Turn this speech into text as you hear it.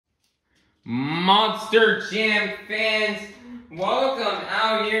Monster Jam fans, welcome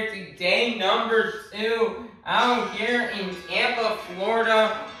out here to day number 2 out here in Tampa,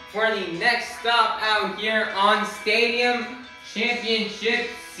 Florida for the next stop out here on Stadium Championship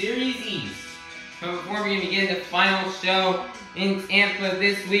Series East. But before we begin the final show in Tampa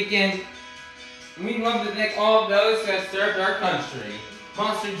this weekend, we'd love to thank all of those who have served our country.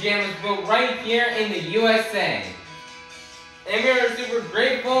 Monster Jam was built right here in the USA. And we are super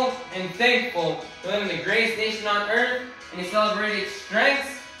grateful and thankful to live in the greatest nation on earth and to celebrate its strengths,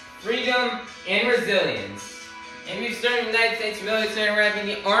 freedom, and resilience. And we've served in the United States military, whether it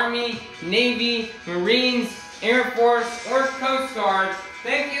be the Army, Navy, Marines, Air Force, or Coast Guard.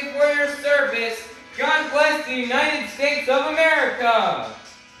 Thank you for your service. God bless the United States of America.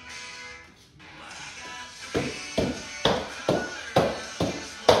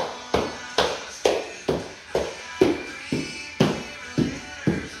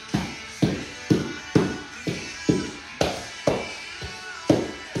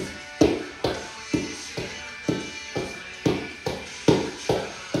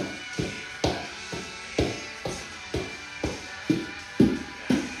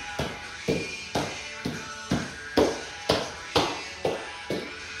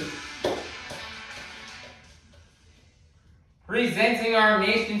 Presenting our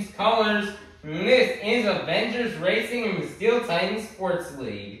nation's colors, this is Avengers Racing and the Steel Titan Sports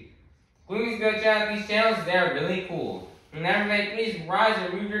League. Please go check out these channels, they are really cool. And everybody, please rise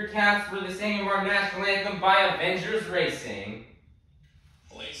and move your caps for the singing of our national anthem by Avengers Racing.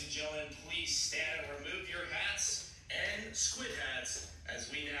 Ladies and gentlemen, please stand and remove your hats and squid hats as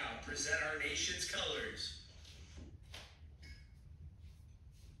we now present our nation's colors.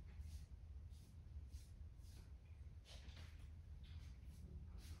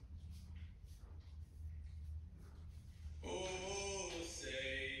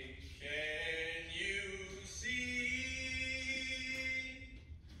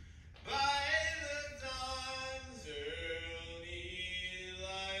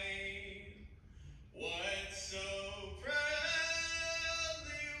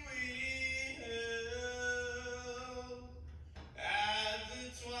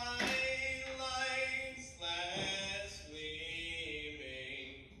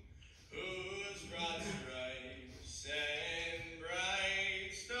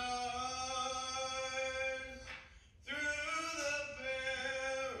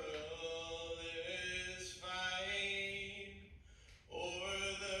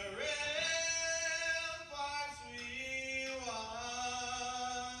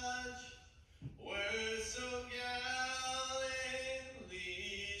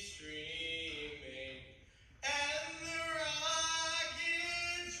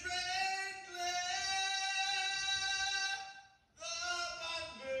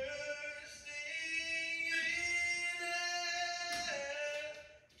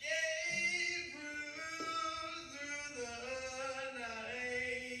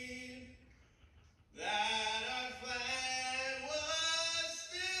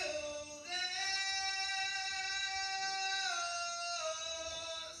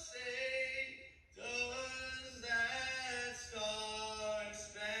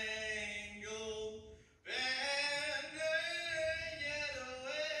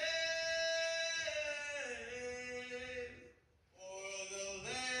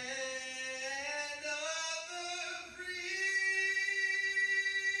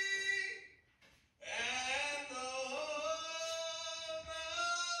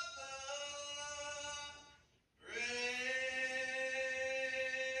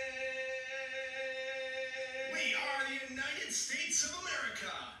 States of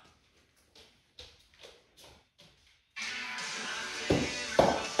America.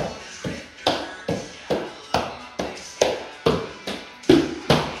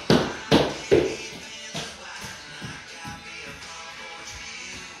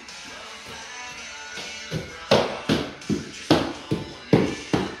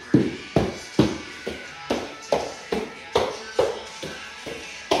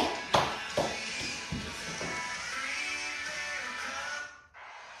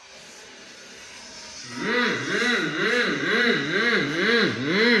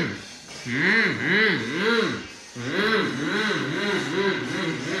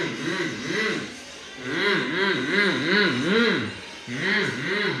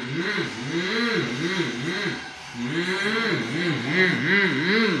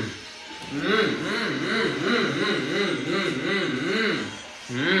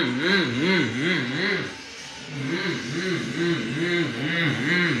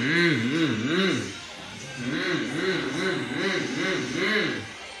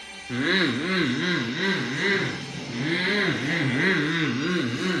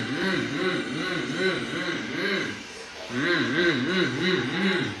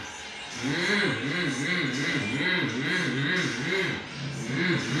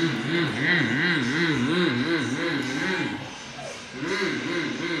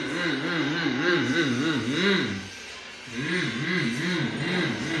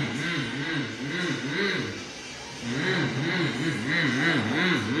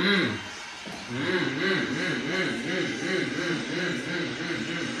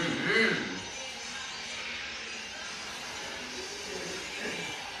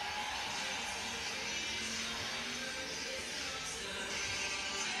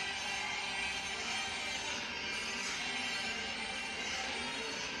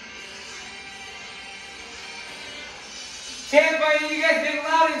 Tampa, you guys get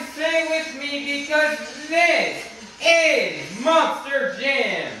loud and sing with me because this is Monster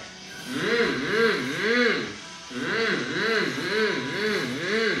Jam.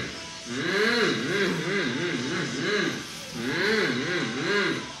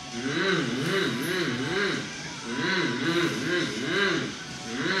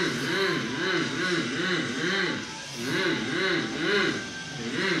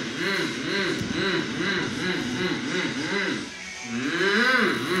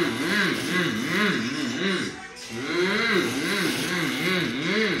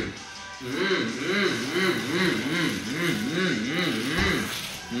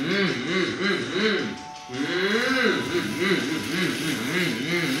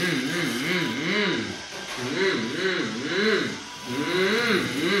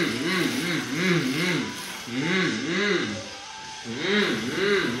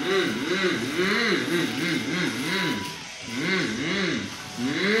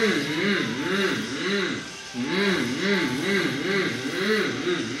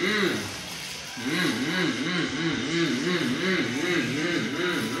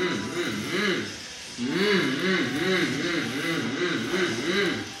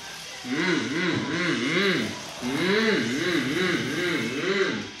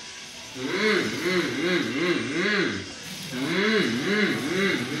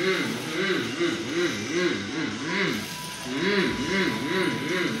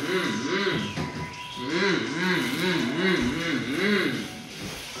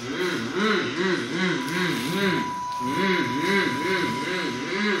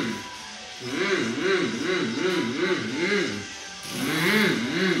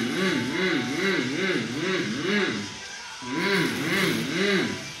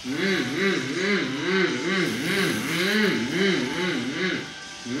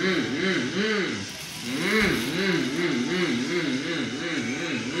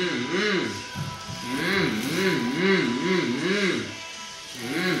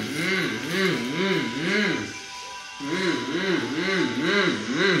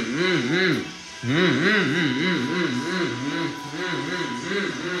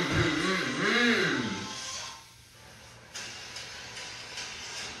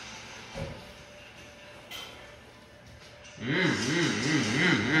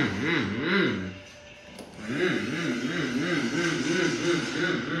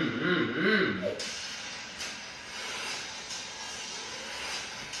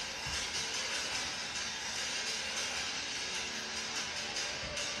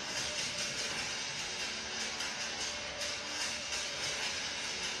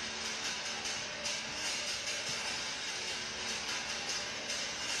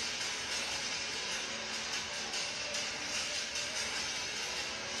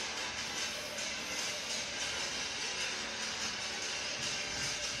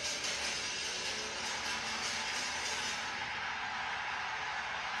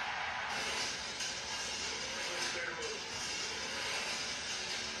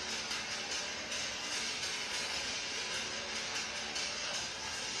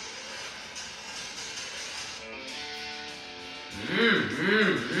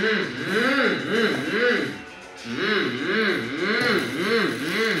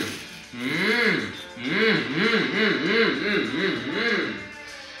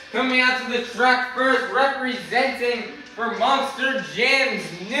 Coming out to the track first, representing for Monster Jam's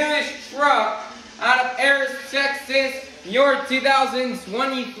newest truck out of Paris, Texas, your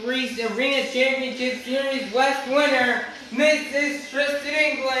 2023 Arena Championship Series West winner. This is Tristan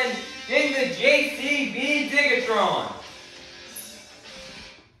England in the JCB Digatron.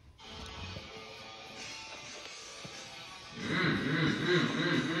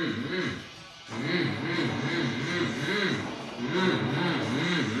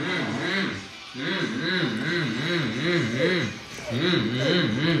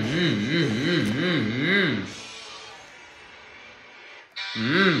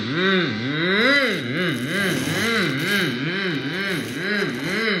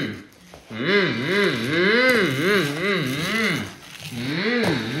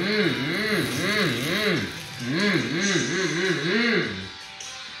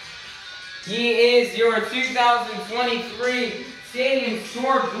 He is your 2023 Stadium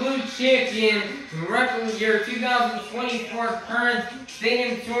Tour Blue Champion, repping your 2024 current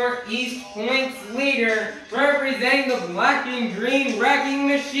Stadium Tour East Points leader, representing the Black and Green Wrecking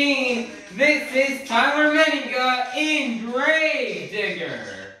Machine. This is Tyler Menninga in Grave Digger.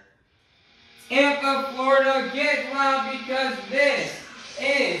 Tampa, Florida, get loud because this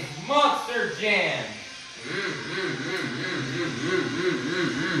is Monster Jam.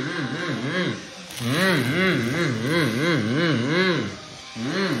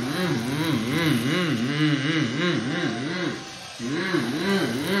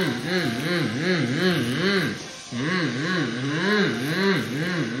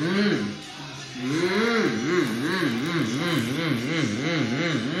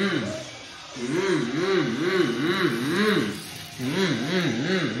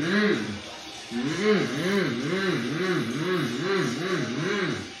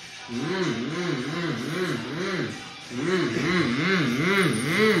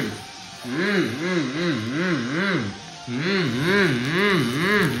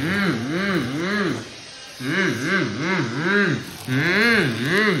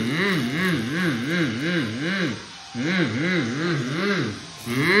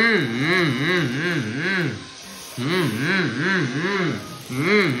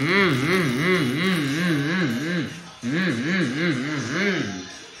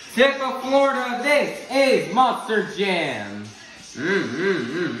 Tampa, Florida, this is Monster Jam.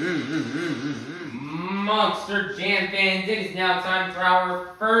 Monster Jam fans, it is now time for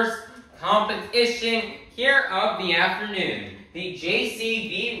our first competition here of the afternoon, the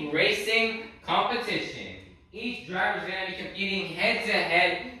JCB Racing Competition. Each driver is going to be competing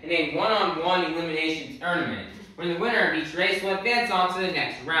head-to-head in a one-on-one elimination tournament, where the winner of each race will advance on to the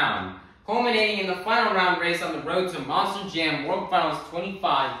next round, culminating in the final round race on the road to Monster Jam World Finals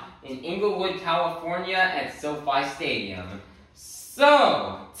 25 in Inglewood, California at SoFi Stadium.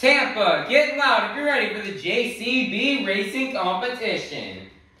 So, Tampa, get loud if you're ready for the JCB Racing Competition.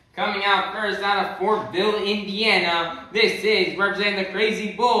 Coming out first out of Fortville, Indiana, this is representing the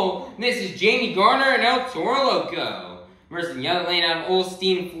Crazy Bull. This is Jamie Garner and El Toro Loco. Versus the other lane out of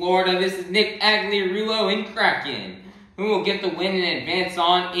Olstein, Florida, this is Nick Agliarulo and Kraken, who will get the win and advance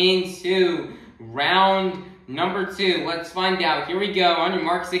on into round number 2. Let's find out. Here we go. On your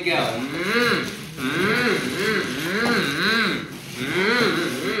marks, to go.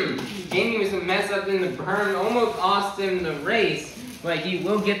 Jamie was a mess up in the burn, almost cost him the race, but he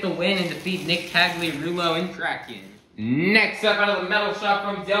will get the win and defeat Nick Tagliarulo and Kraken. Next up, out of the metal shop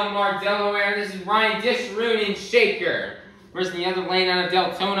from Del Mar, Delaware, this is Ryan Disharoon and Shaker. Versus the other lane out of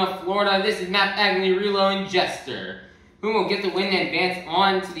Deltona, Florida, this is Matt Tagliarulo and Jester, who will get the win and advance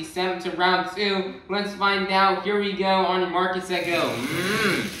on to round 2. Let's find out. Here we go. On your markets, that go.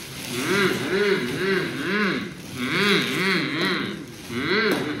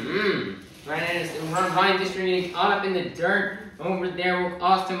 Ryan Disharoon getting caught up in the dirt over there will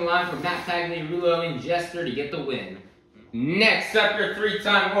cost him a line from Matt Tagliarulo and Jester to get the win. Next up, your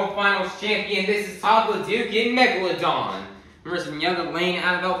 3-time World Finals champion, this is Todd LeDuc in Megalodon. Versus the other lane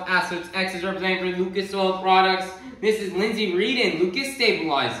out of El Paso, Texas, representing for Lucas Oil Products, this is Lindsey Reed and Lucas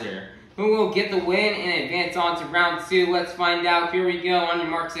Stabilizer, who will get the win and advance on to round 2. Let's find out. Here we go. On your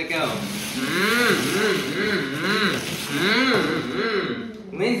marks, that go.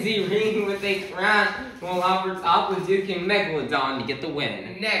 Lindsey Reed with a crash will allow for Todd LeDuc and Megalodon to get the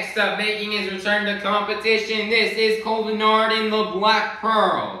win. Next up, making his return to competition, this is Cole Bernard in the Black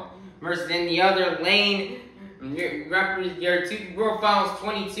Pearl. Versus in the other lane, your World Finals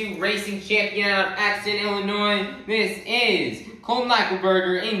 22 racing champion out of Axton, Illinois, this is Cole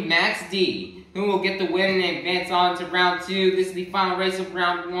Meichelberger in Max D, who will get the win and advance on to round 2. This is the final race of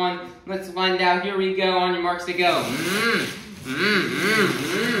round 1. Let's find out. Here we go. On your marks, to go.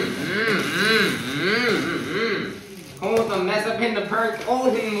 Cole with a mess up in the perk.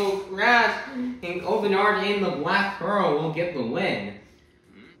 Colton will crash, and Cole Bernard in the Black Pearl will get the win.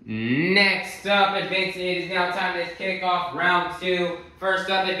 Next up, advancing, it is now time to kick off round 2. First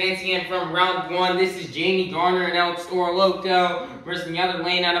up, advancing in from round 1, this is Jamie Garner and El Toro Loco. Versus the other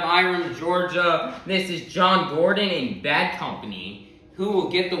lane out of Iron, Georgia, this is John Gordon in Bad Company, who will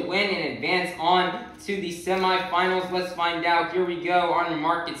get the win and advance on to the semifinals. Let's find out. Here we go. On your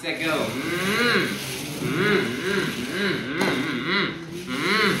markets, that go.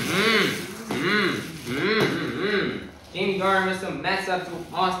 Jamie Garner with some mess ups will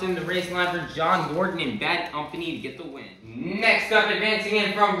cost him the race line for John Gordon in bad company to get the win. Next up, advancing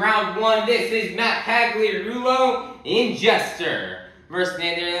in from round 1, this is Matt Pagliarulo in Jester. Versus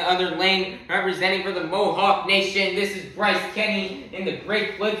the other lane, representing for the Mohawk Nation, this is Bryce Kenny in the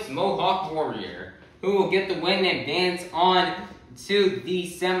Great Flips Mohawk Warrior. Who will get the win and advance on to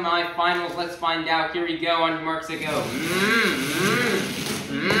the semifinals? Let's find out. Here we go. On your marks, go.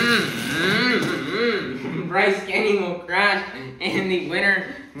 Bryce Kenny will crash, and the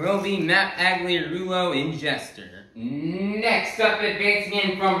winner will be Matt Pagliarulo in Jester. Next up, advancing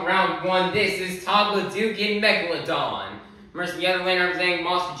in from round 1, this is Todd LeDuc in Megalodon. Versus the other lane, representing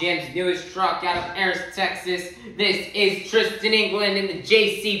Monster Jam's newest truck out of Paris, Texas. This is Tristan England in the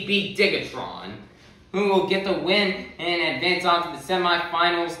JCB Digatron. Who will get the win and advance on to the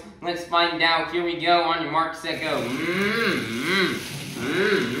semifinals? Let's find out. Here we go. On your mark, set, go.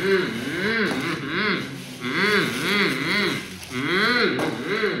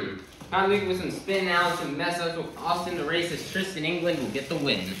 Todd LeDuc with some spin outs and mess ups will cost him the race as Tristan England will get the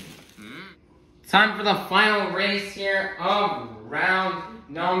win. Time for the final race here of round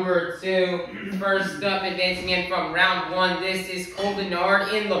number 2. First up, advancing in from round 1, this is Cole Bernard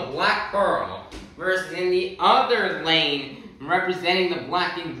in the Black Pearl. Versus in the other lane, representing the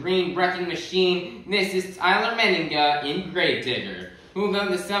black and green wrecking machine, this is Tyler Menninga in Gravedigger. Who will go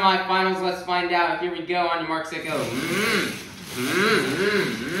to the semifinals? Let's find out. Here we go. On your marks, set, go.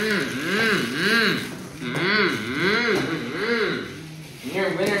 Your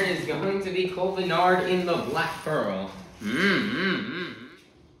winner is going to be Cole Bernard in the Black Pearl.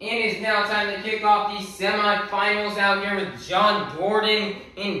 It is now time to kick off the semifinals out here with John Gordon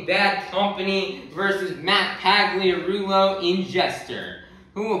in Bad Company versus Matt Pagliarulo in Jester.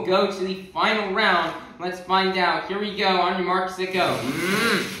 Who will go to the final round? Let's find out. Here we go. On your marks, set, go.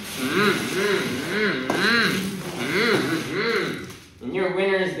 And your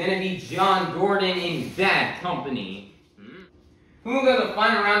winner is going to be John Gordon in Bad Company. Who will go to the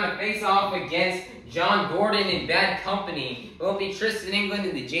final round to face off against John Gordon in Bad Company? Will it be Tristan England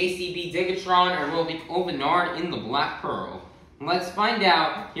in the JCB Digatron, or will it be Cole Bernard in the Black Pearl? Let's find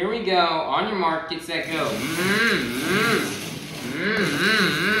out. Here we go. On your mark, get set, go.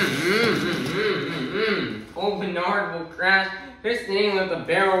 Cole Bernard will crash. Tristan England with a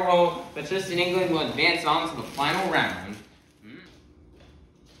barrel roll, but Tristan England will advance on to the final round.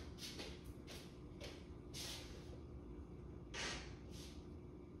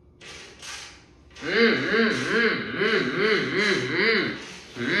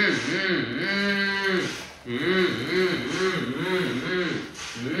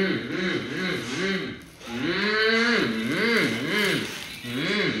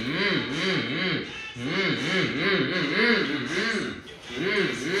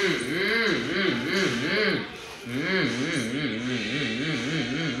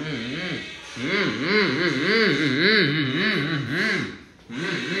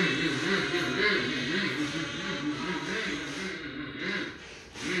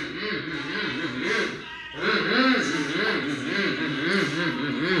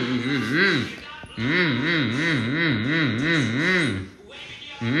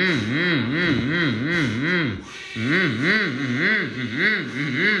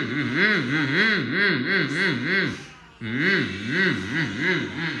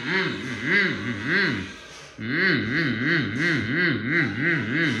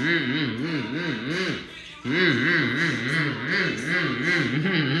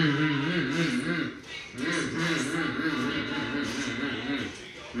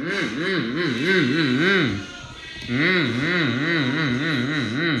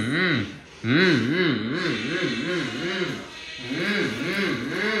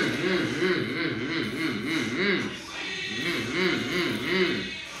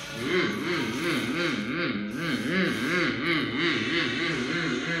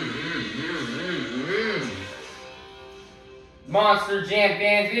 Monster Jam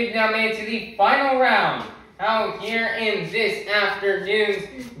fans, we've now made it to the final round out here in this afternoon's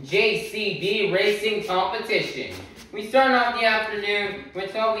JCB racing competition. We start off the afternoon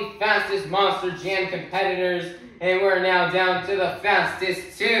with all the fastest Monster Jam competitors, and we're now down to the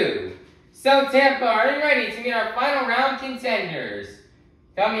fastest 2. So Tampa, are you ready to meet our final round contenders?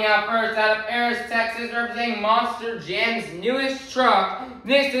 Coming out first out of Paris, Texas, representing Monster Jam's newest truck,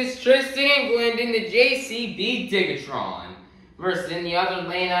 this is Tristan England in the JCB Digatron. Versus in the other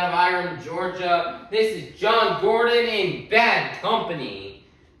lane out of Iron, Georgia, this is John Gordon in Bad Company.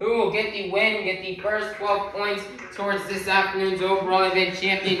 who will get the win, get the first 12 points towards this afternoon's overall event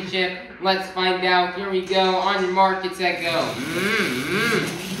championship. Let's find out. Here we go. On your mark, get set, go.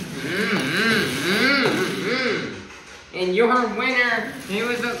 And your winner, it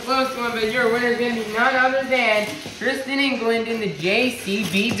was a close one, but your winner is going to be none other than Tristan England in the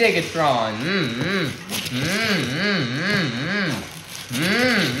JCB Digatron.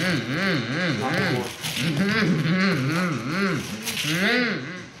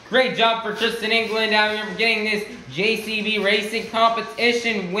 Great job for Tristan England out here for getting this JCB Racing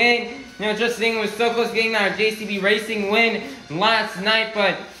competition win. You know, Tristan England was so close to getting that JCB Racing win last night,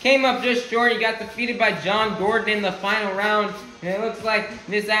 but came up just short. He got defeated by John Gordon in the final round. And it looks like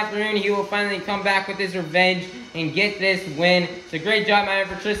this afternoon he will finally come back with his revenge and get this win. So great job out here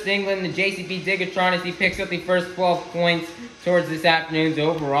for Tristan England in the JCB Digatron as he picks up the first 12 points towards this afternoon's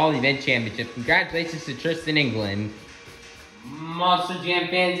overall event championship. Congratulations to Tristan England. Monster Jam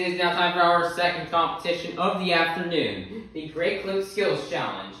fans, it is now time for our second competition of the afternoon, the Great Clip Skills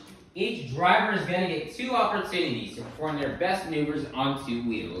Challenge. Each driver is going to get 2 opportunities to perform their best maneuvers on 2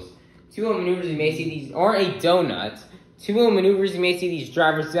 wheels. 2 of the maneuvers you may see these are a donut. 2 of the maneuvers you may see these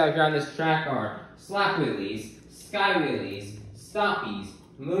drivers out here on this track are slap wheelies, sky wheelies, stoppies,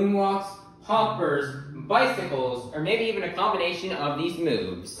 moonwalks, hoppers, bicycles, or maybe even a combination of these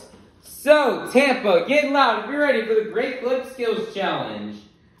moves. So, Tampa, get loud if you're ready for the Great Clip Skills Challenge.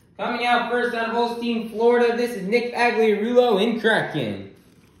 Coming out first out of Holstein, Florida, this is Nick Pagliarulo in Kraken.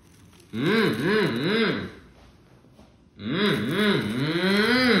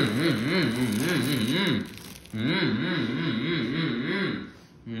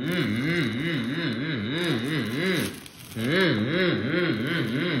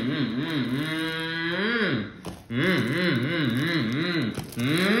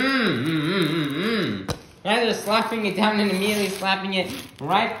 Now they're slapping it down and immediately slapping it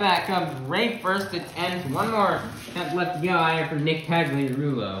right back up. Great first attempt. One more attempt left to go out here for Nick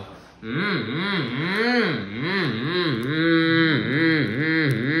Pagliarulo.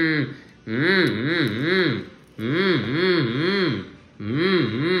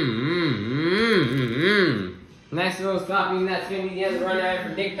 Nice little stopping. That's going to be the other run out for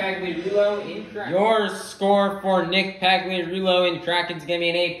Nick Pagliarulo in Kraken. Your score for Nick Pagliarulo in Kraken is going to be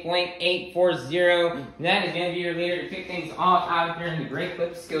an 8.840. That is going to be your leader to kick things off out here in the Great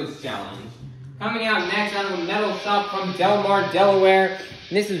Clip Skills Challenge. Coming out next out of a metal shop from Delmar, Delaware,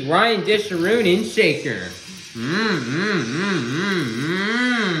 this is Ryan Disharoon in Shaker.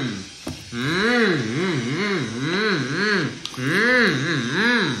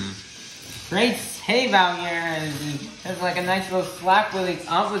 Great save out here as he has like a nice little slap wheelie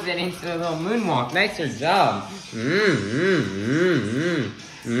opposite into a little moonwalk. Nicer job.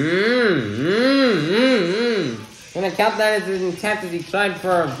 I'm gonna count that as an attempt as he tried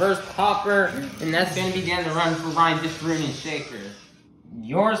for a reverse hopper, and that's gonna be the end of the run for Ryan Disharoon and Shaker.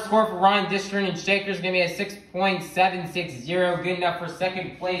 Your score for Ryan Disharoon and Shaker is gonna be a 6.760, good enough for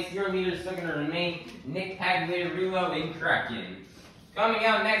second place. Your leader is still gonna remain Nick Pagliarulo in Kraken. Coming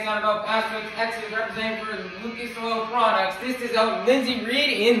out next out of El Paso, Texas, representing for Lucas Oil Products. This is Lindsay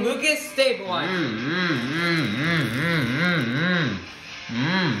Reed in Lucas Stabilizer.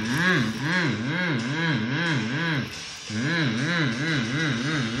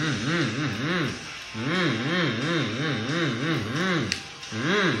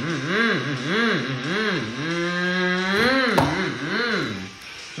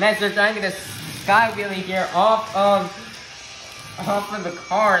 Next, they're trying to get a sky wheelie here off of the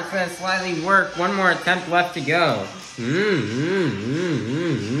car. It's going to slightly work. One more attempt left to go.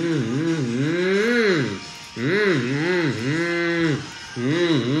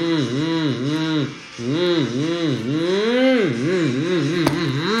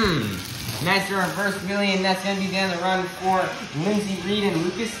 Nice reverse wheelie, and that's going to be down the run for Lindsay Reed and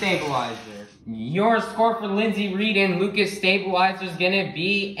Lucas Stabilizer. Your score for Lindsay Reed and Lucas Stabilizer is going to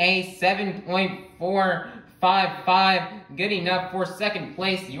be a 7.455, good enough for second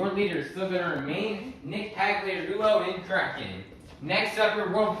place. Your leader is still going to remain Nick Pagliarulo in Kraken. Next up, your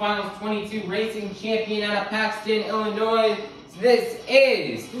World Finals 22 Racing Champion out of Paxton, Illinois. This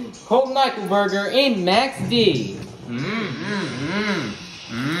is Colton Eichelberger in Max D.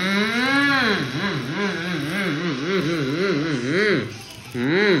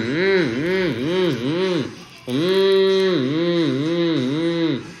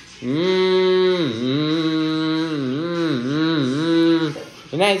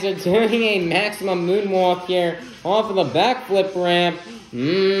 And as they're doing a maximum moonwalk here off of the backflip ramp.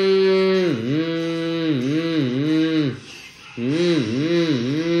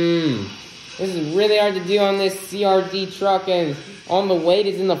 This is really hard to do on this CRD truck, and all the weight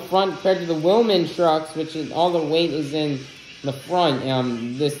is in the front compared to the Willman trucks, which is all the weight is in the front.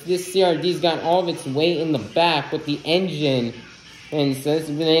 This CRD's got all of its weight in the back with the engine. And so this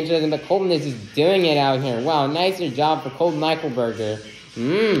has been interesting, but Colton is just doing it out here. Wow, nicer job for Colton Eichelberger.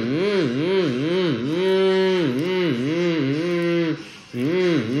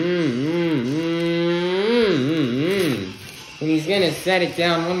 And he's gonna set it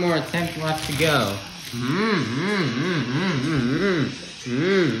down. One more attempt left to go.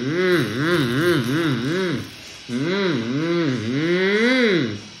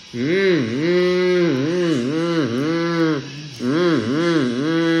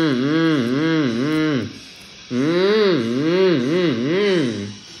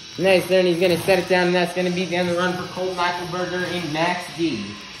 Nice there, and he's going to set it down, and that's going to be the end of the run for Colton Eichelberger in Max D.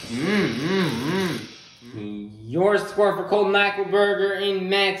 Your score for Colton Eichelberger in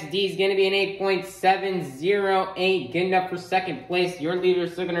Max D is going to be an 8.708. Good enough for second place. Your leader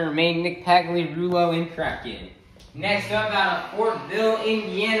is still going to remain Nick Pagliarulo in Kraken. Next up, out of Fortville,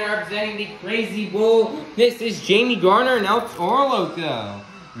 Indiana, representing the Crazy Bull, this is Jamie Garner and El Toro Loco.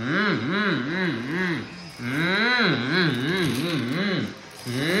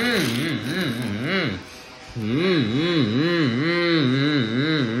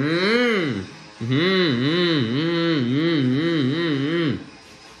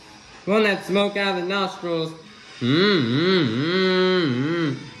 Blowing that smoke out of the nostrils.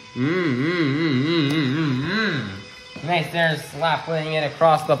 Nice there, slap putting it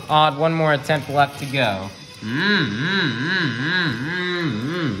across the pod. One more attempt left to go.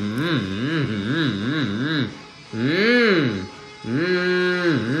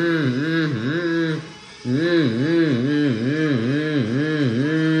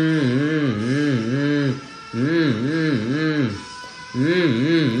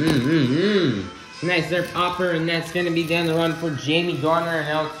 Nice there, Popper, and that's going to be down the run for Jamie Garner and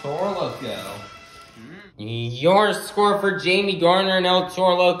El Toro Loco. Your score for Jamie Garner and El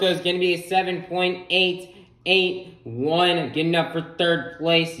Toro Loco is going to be a 7.881. Getting up for third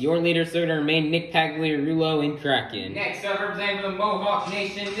place. Your leader is going to remain Nick Pagliarulo in Kraken. Next up, representing the Mohawk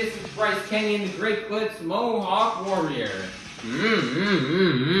Nation, this is Bryce Kenny and the Great Clips Mohawk Warrior.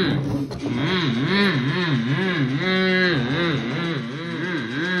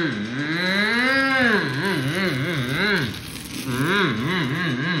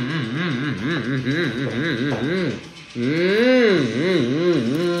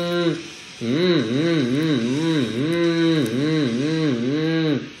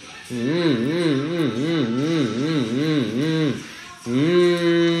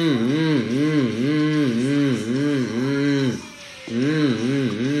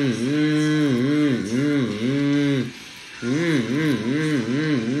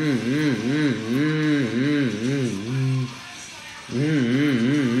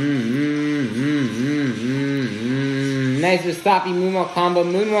 Nice with stoppy moonwalk combo,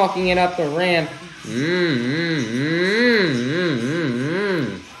 moonwalking it up the ramp.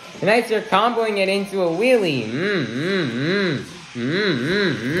 Nice, they're comboing it into a wheelie.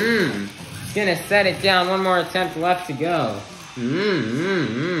 He's gonna set it down. One more attempt left to go.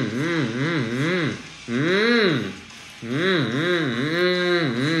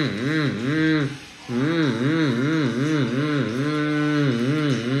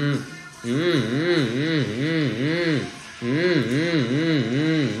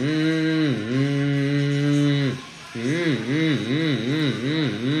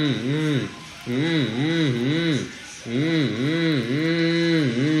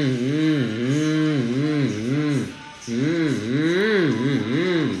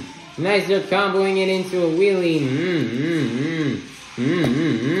 Nice, they're comboing it into a wheelie.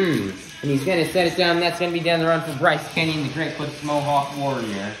 And he's going to set it down. That's going to be down the run for Bryce Kenny and the Great Clips Mohawk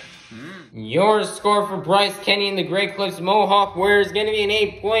Warrior. Your score for Bryce Kenny and the Great Clips Mohawk Warrior is going to be an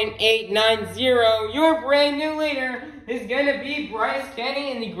 8.890. Your brand new leader is going to be Bryce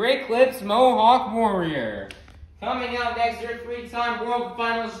Kenny and the Great Clips Mohawk Warrior. Coming out next, your three-time World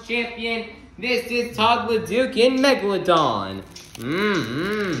Finals champion, this is Todd LeDuc in Megalodon.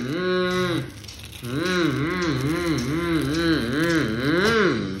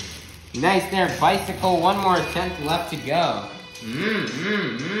 Nice there, bicycle. One more attempt left to go.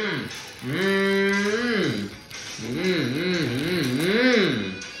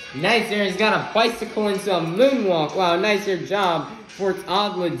 Nice there, he's got a bicycle into a moonwalk. Wow, nicer job for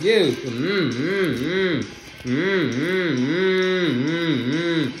Todd LeDuc.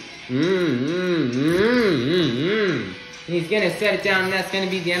 He's going to set it down, and that's going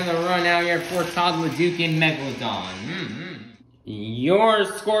to be the end of the run out here for Todd LeDuc in Megalodon. Your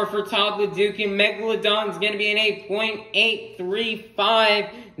score for Todd Leduc and Megalodon is going to be an 8.835. And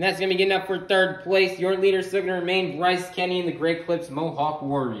that's going to be good enough for third place. Your leader is still going to remain Bryce Kenny and the Great Clips Mohawk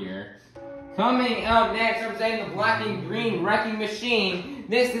Warrior. Coming up next, representing the black and green wrecking machine,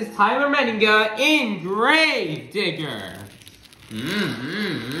 this is Tyler Menninga in Grave Digger.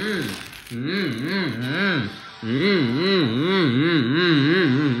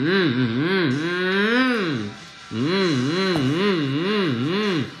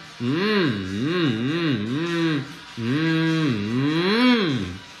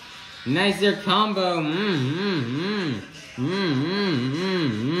 Nice there combo.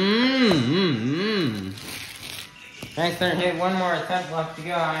 Nice there hit. One more attempt left to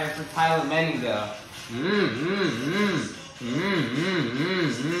go here for Tyler Menninga.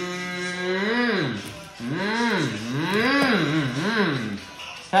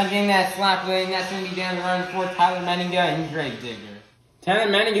 Trying to get that slap wing. That's going to be down the run for Tyler Menninga and Grave Digger.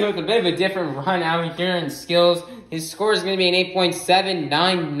 Tyler Menninga with a bit of a different run out here in skills. His score is going to be an 8.799.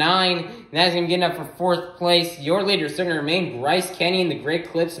 And that's going to be good enough for fourth place. Your leader is still going to remain Bryce Kenny and the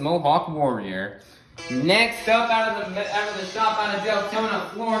Great Clips Mohawk Warrior. Next up, out of the shop out of Deltona,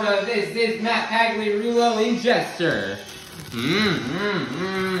 Florida, this is Matt Pagliarulo in Jester.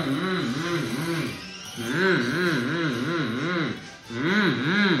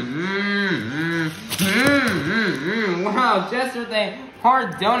 Wow, Jester with a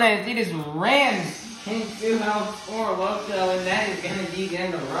hard donut as he just ran into health for Loco, and that is going to be the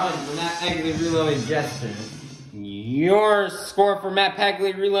end of the run for Matt Pagliarulo in Jester. Your score for Matt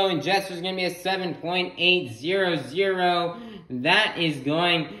Pagliarulo and Jester is going to be a 7.800. That is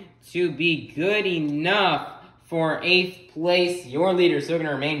going to be good enough for 8th place. Your leader is still going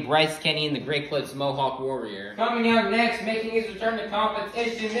to remain Bryce Kenny and the Great Clips Mohawk Warrior. Coming up next, making his return to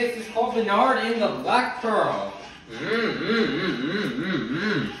competition, this is Cole Bernard in the Black Pearl.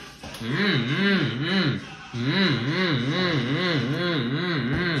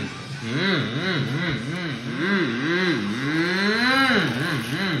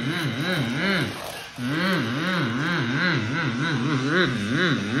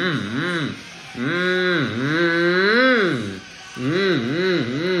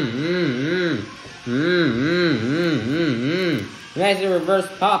 Nice reverse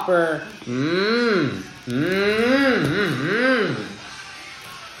popper.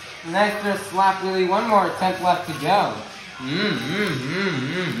 Nice to slap wheelie. One more attempt left to go.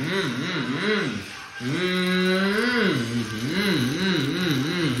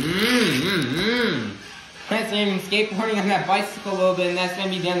 Nice even skateboarding on that bicycle a little bit, and that's going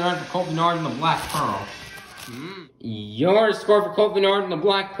to be down the run for Colt Bernard and the Black Pearl. Your score for Colt Bernard and the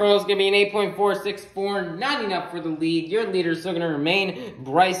Black Pearl is going to be an 8.464, not enough for the lead. Your leader is still going to remain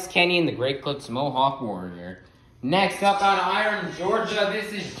Bryce Kenny and the Great Clips Mohawk Warrior. Next up out of Iron, Georgia,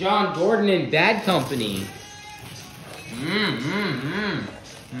 this is John Gordon and Bad Company.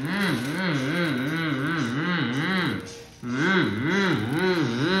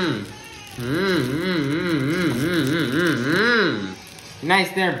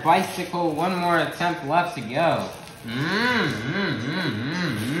 Nice there, bicycle. One more attempt left to go.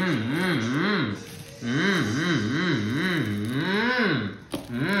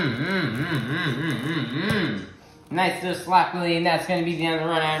 Nice there, slap wheelie, and that's going to be the end of the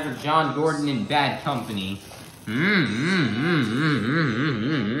run out for John Gordon and Bad Company.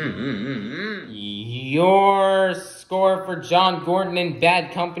 Your score for John Gordon and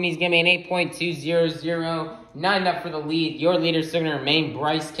Bad Company is going to be an 8.200. Not enough for the lead. Your leader is still going to remain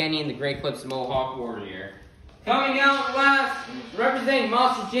Bryce Kenny and the Great Clips Mohawk Warrior. Coming out last, representing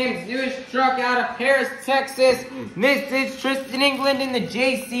Monster Jam's newest truck out of Paris, Texas, this is Tristan England in the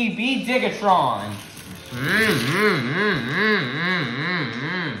JCB Digatron.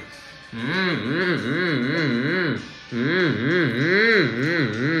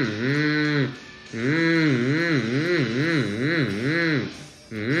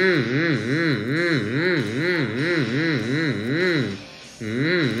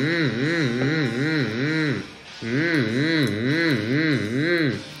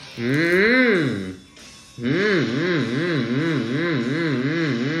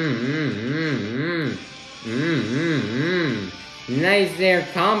 Nice there,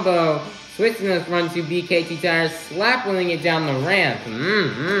 combo. Switching this run to BKT tires, slap wheeling it down the ramp.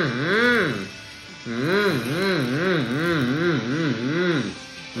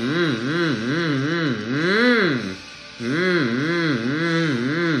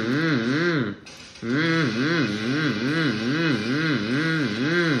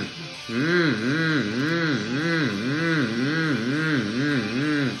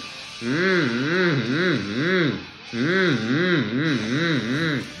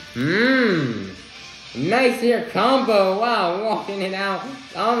 Nice here combo. Wow, walking it out.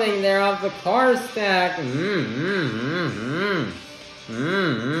 Coming there off the car stack.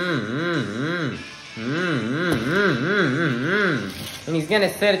 And he's gonna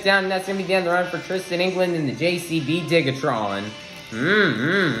set it down, and that's gonna be the end of the run for Tristan England in the JCB Digatron.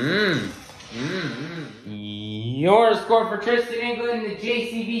 Your score for Tristan England in the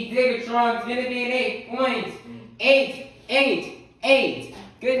JCB Digatron is gonna be an 8 points. 8.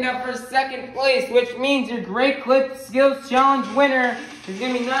 Good enough for second place, which means your Great Clip Skills Challenge winner is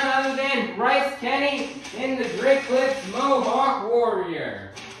going to be none other than Bryce Kenny in the Great Clips Mohawk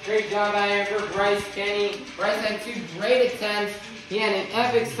Warrior. Great job out here for Bryce Kenny. Bryce had 2 great attempts. He had an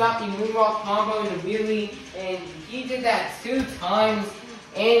epic stopping moonwalk combo in the wheelie, and he did that 2 times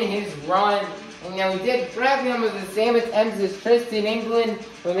in his run. And he did practically almost the same attempts as Tristan England,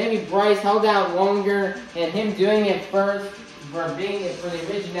 but maybe Bryce held out longer, and him doing it first for the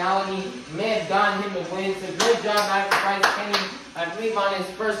originality may have gotten him the win. So great job out for Bryce Kenny. I believe on his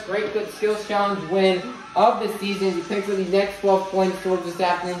first Great Clip Skills Challenge win of the season. He picks up the next 12 points towards this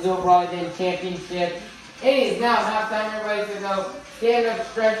afternoon's overall event championship. It is now halftime. Everybody to go stand up,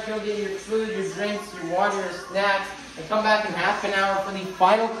 stretch, go get your food, your drinks, your water, your snacks, and come back in half an hour for the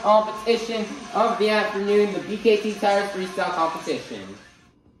final competition of the afternoon, the BKT Tires Freestyle competition.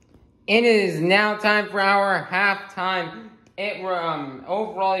 It is now time for our halftime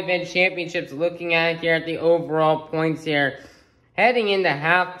overall event championships. Looking at it here at the overall points here, heading into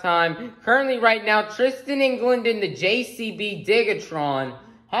halftime. Currently right now, Tristan England in the JCB Digatron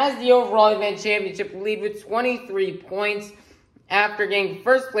has the overall event championship lead with 23 points after getting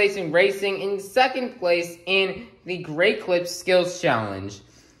first place in racing and second place in the Great Clips Skills Challenge.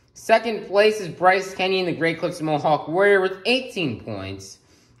 Second place is Bryce Kenny in the Great Clips Mohawk Warrior with 18 points.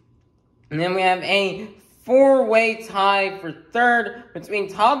 And then we have a 4-way tie for third between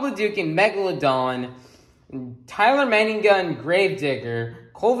Todd LeDuc and Megalodon, Tyler Menninga and Gravedigger,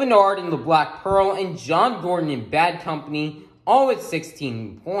 Colvinard and the Black Pearl, and John Gordon in Bad Company, all with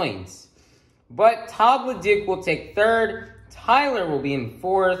 16 points. But Todd LeDuc will take third, Tyler will be in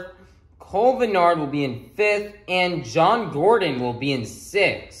fourth, Colvinard will be in fifth, and John Gordon will be in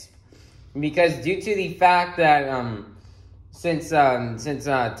sixth. Because due to the fact that since Todd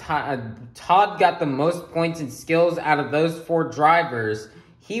got the most points and skills out of those 4 drivers,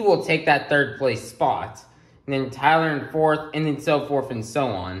 he will take that third place spot. And then Tyler in fourth, and then so forth and so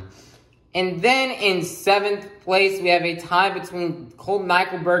on. And then in 7th place, we have a tie between Colton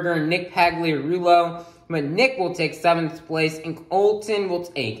Eichelberger and Nick Pagliarulo. But Nick will take 7th place, and Colton will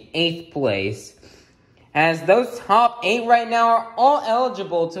take 8th place. As those top 8 right now are all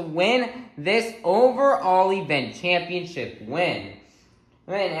eligible to win this overall event championship win.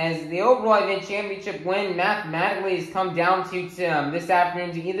 As the overall event championship win mathematically has come down to this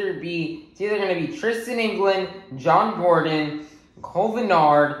afternoon to either going to be Tristan England, John Gordon,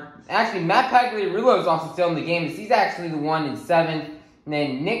 Colvinard. Actually, Matt Pagliarulo is also still in the game. He's actually the one in 7th. And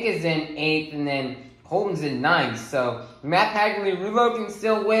then Nick is in 8th, and then Colton's in 9th. So Matt Pagliarulo can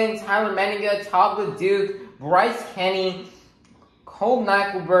still win. Tyler Menninga, Todd LeDuc, Bryce Kenny, Colton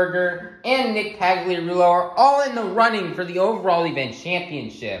Eichelberger, and Nick Pagliarulo are all in the running for the overall event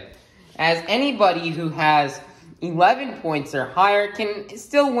championship. As anybody who has 11 points or higher can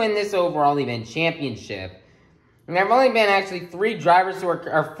still win this overall event championship. And there have only been actually 3 drivers who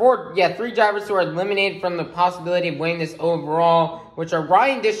are 3 drivers who are eliminated from the possibility of winning this overall, which are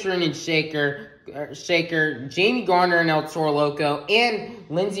Ryan Dishron and Shaker, Jamie Garner and El Toro Loco, and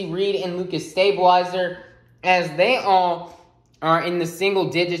Lindsey Reed and Lucas Stabilizer, as they all are in the single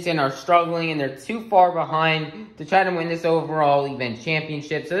digits and are struggling, and they're too far behind to try to win this overall event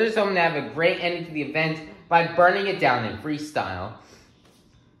championship. So they're just hoping to have a great ending to the event by burning it down in freestyle.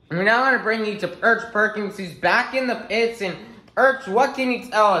 And now I'm going to bring you to Perch Perkins, who's back in the pits. And Perch, what can you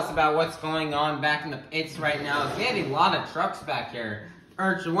tell us about what's going on back in the pits right now? We have a lot of trucks back here.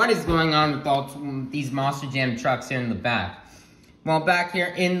 Perch, what is going on with all these Monster Jam trucks here in the back? Well, back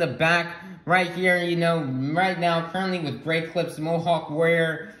here in the back, right here, right now, currently with Great Clips Mohawk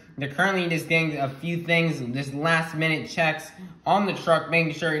Warrior, they're currently just getting a few things, just last-minute checks on the truck,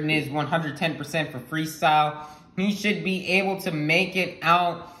 making sure it is 110% for freestyle. He should be able to make it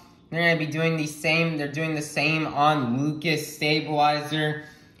out. They're going to be doing the same. They're doing the same on Lucas Stabilizer.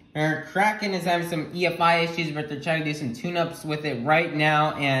 Kraken is having some EFI issues, but they're trying to do some tune-ups with it right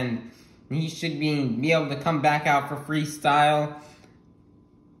now, and he should be able to come back out for freestyle.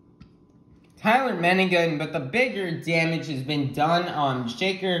 Tyler Menninga, but the bigger damage has been done.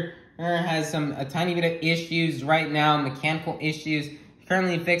 Shaker has a tiny bit of issues right now, mechanical issues.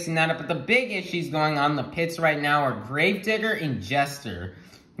 Currently fixing that up, but the big issues going on in the pits right now are Gravedigger and Jester.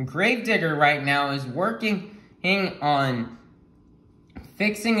 Gravedigger right now is working on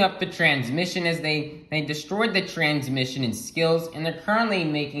fixing up the transmission as they destroyed the transmission in skills, and they're currently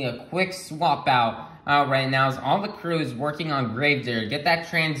making a quick swap out right now as all the crew is working on Gravedigger, get that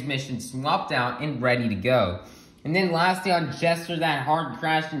transmission swapped out and ready to go. And then lastly on Jester, that hard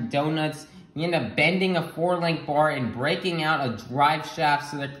crash in Donuts, he ended up bending a 4-link bar and breaking out a drive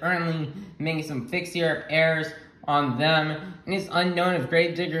shaft, so they're currently making some fix-here errors on them. And it's unknown if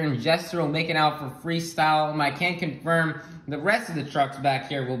Gravedigger and Jester will make it out for freestyle. I can't confirm the rest of the trucks back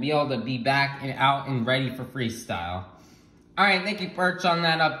here will be able to be back and out and ready for freestyle. Alright, thank you, Perch, on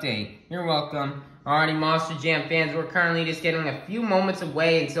that update. You're welcome. Alrighty, Monster Jam fans, we're currently just getting a few moments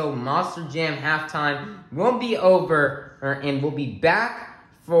away until Monster Jam halftime will be over, and we'll be back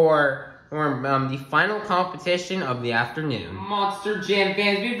for the final competition of the afternoon. Monster Jam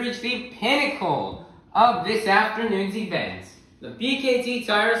fans, we've reached the pinnacle of this afternoon's event, the BKT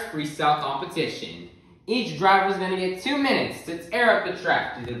Tires Freestyle Competition. Each driver is going to get 2 minutes to tear up the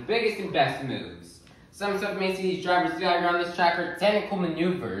track to do the biggest and best moves. Some stuff may see these drivers do out around this track are technical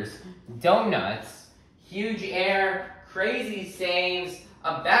maneuvers, donuts, huge air, crazy saves,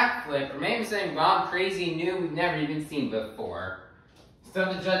 a backflip, or maybe something wild, crazy, new we've never even seen before.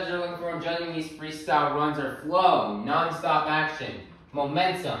 Stuff the judges are looking for when judging these freestyle runs are flow, non-stop action,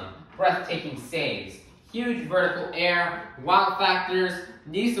 momentum, breathtaking saves, huge vertical air, wow factors,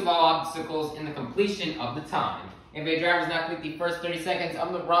 use of all obstacles, and the completion of the time. If a driver does not complete the first 30 seconds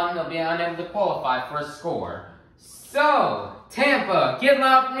of the run, they'll be unable to qualify for a score. So, Tampa, get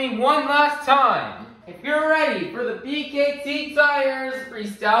loud for me one last time if you're ready for the BKT Tires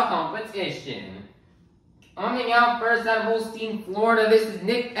Freestyle Competition. Coming out first out of Holstein, Florida, this is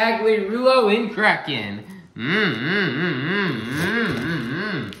Nick Aguilulo in Kraken.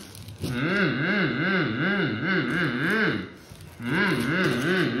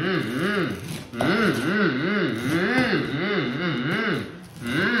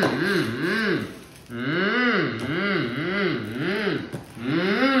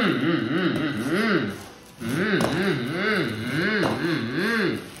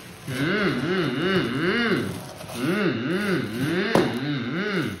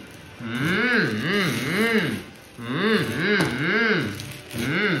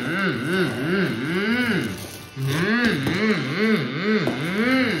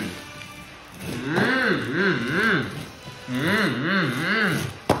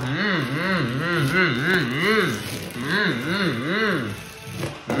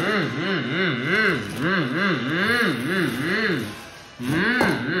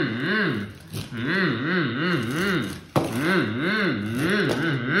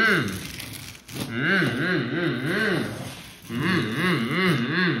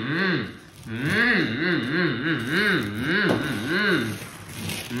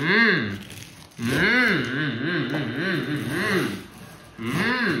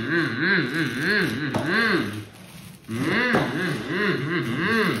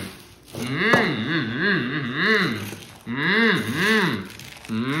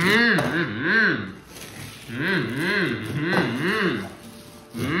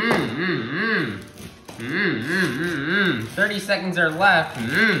 Seconds are left. And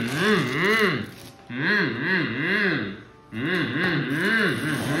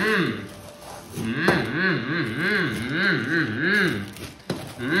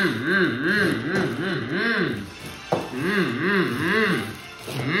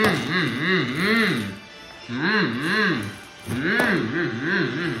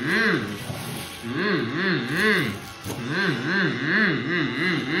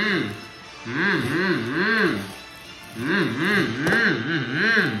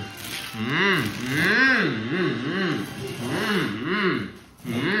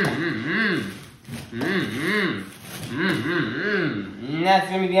that's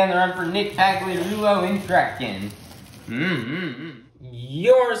going to be the end of the run for Nick Pagliarulo in Kraken.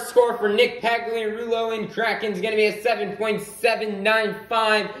 Your score for Nick Pagliarulo in Kraken is going to be a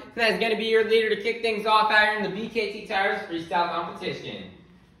 7.795. And that's going to be your leader to kick things off out here in the BKT Tires Freestyle Competition.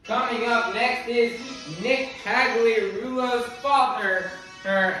 Coming up next is Nick Pagliarulo's father,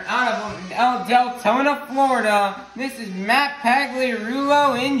 out of El Deltona, Florida. This is Matt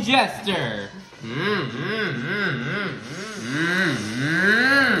Pagliarulo in Jester.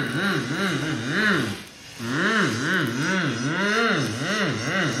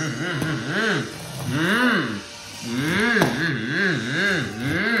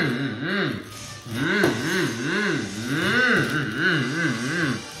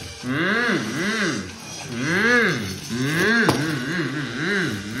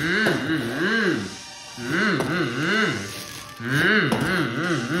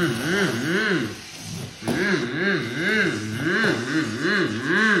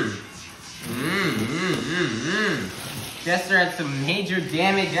 Jester had some major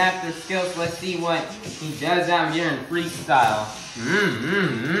damage after skills. Let's see what he does out here in freestyle.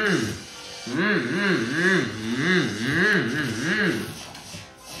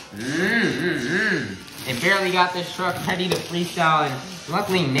 And barely got this truck ready to freestyle and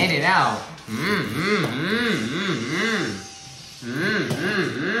luckily knit it out.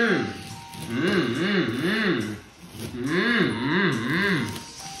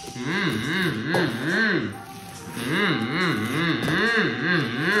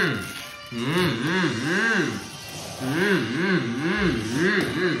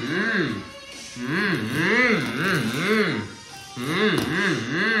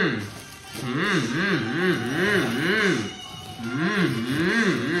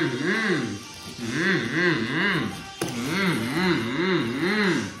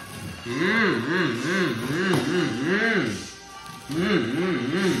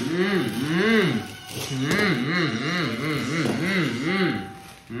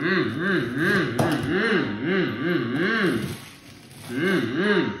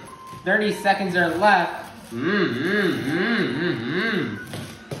 "30 seconds are left.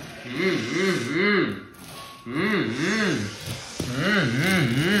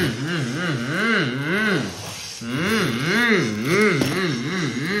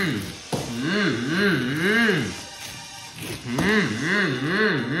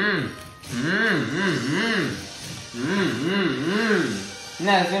 'And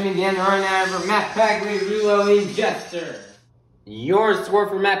that's going to be the end run out for Matt Pagliarulo and Jester. Your score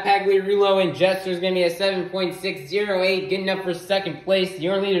for Matt Pagliarulo and Jester is going to be a 7.608, good enough for second place.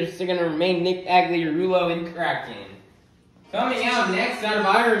 Your leaders are going to remain Nick Pagliarulo and Kraken. Coming out next out of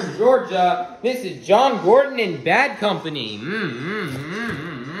Iron, Georgia, this is John Gordon and Bad Company.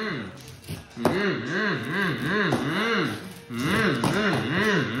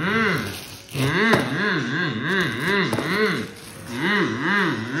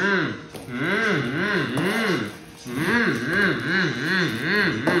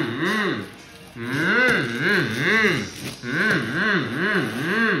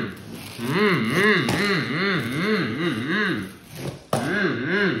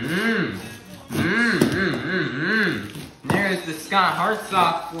 There's the Scott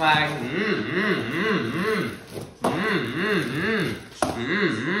Hartsock flag.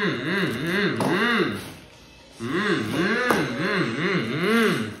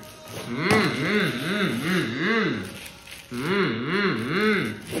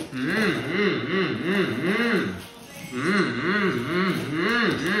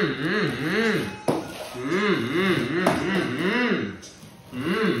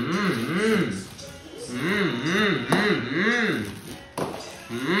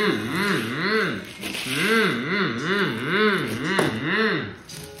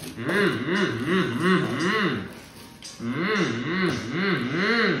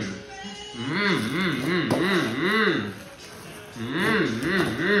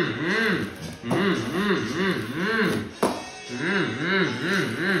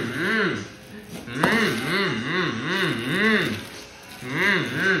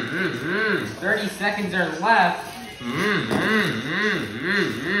 Seconds are left.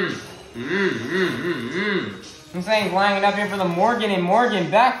 I'm saying lining up here for the Morgan and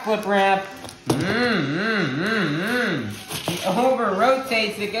Morgan backflip ramp. He over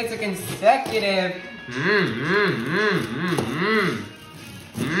rotates, it gets a consecutive.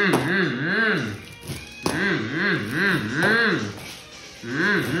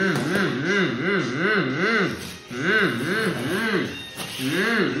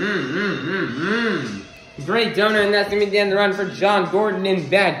 Great donor, and that's going to be the end of the run for John Gordon in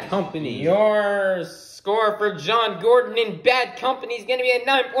Bad Company. Your score for John Gordon in Bad Company is going to be a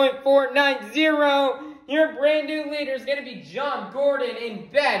 9.490. Your brand new leader is going to be John Gordon in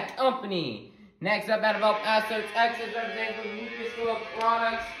Bad Company. Next up out of El Paso, Texas, representing from Lucas Oil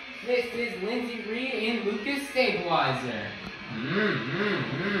Products, this is Lindsay Reed and Lucas Stabilizer.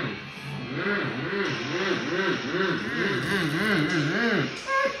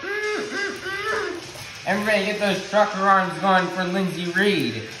 Everybody get those trucker arms going for Lindsay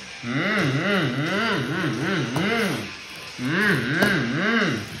Reed.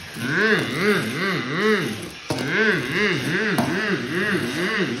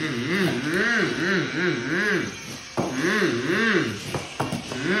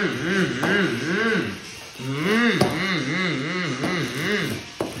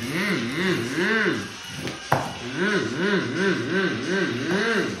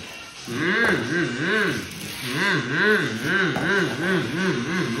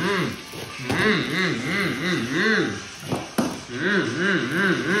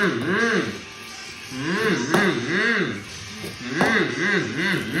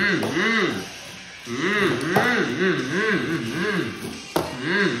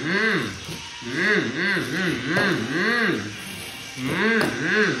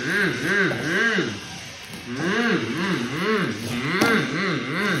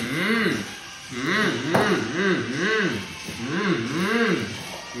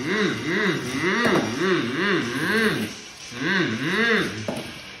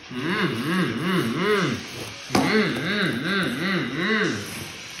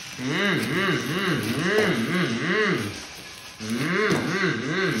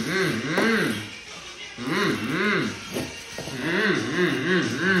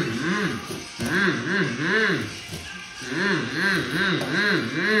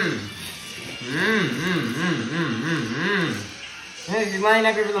 She's lining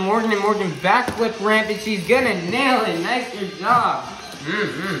up here for the Morgan and Morgan backflip ramp, and she's gonna nail it. Nice good job.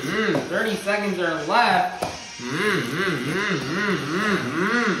 30 seconds are left.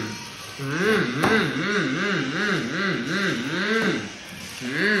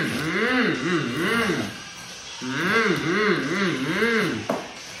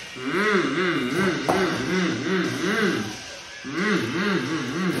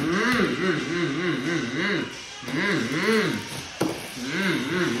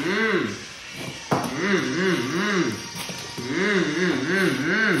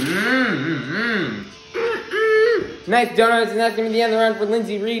 Nice donuts, and that's going to be the end of the round for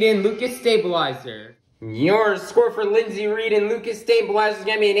Lindsay Reed and Lucas Stabilizer. Your score for Lindsay Reed and Lucas Stabilizer is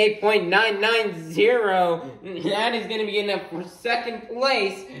going to be an 8.990. That is going to be enough for second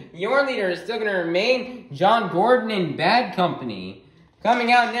place. Your leader is still going to remain John Gordon and Bad Company.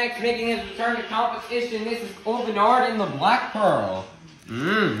 Coming out next, making his return to competition, this is Cole Bernard and the Black Pearl.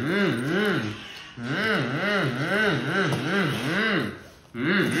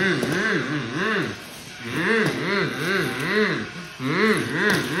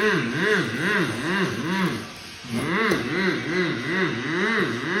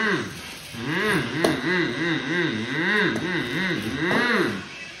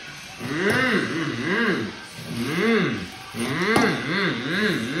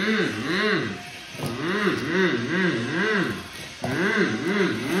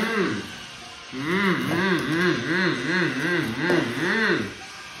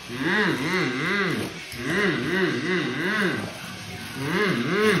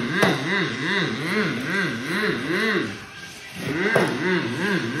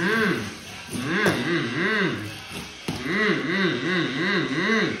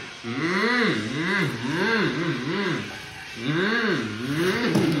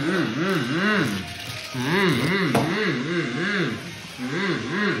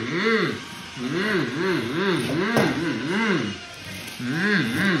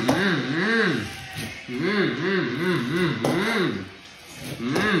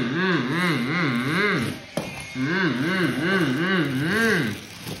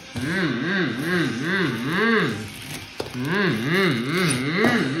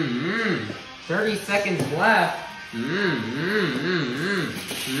 Seconds left.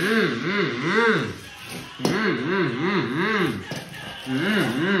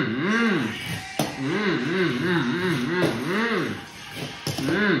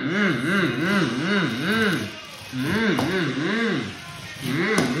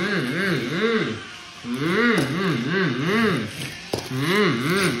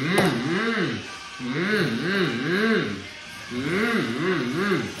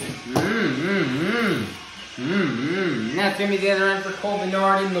 That's going to be the other end for Cole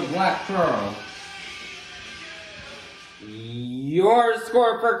Bernard in the Black Pearl. Your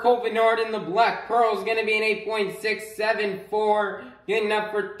score for Cole Bernard in the Black Pearl is going to be an 8.674. Good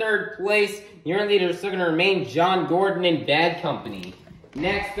enough for third place. Your leader is still going to remain John Gordon and Bad Company.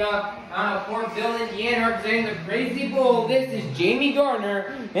 Next up, out of Fort Bill, Indiana, representing the Crazy Bull, this is Jamie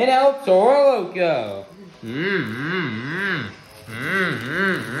Garner and El Toro Loco.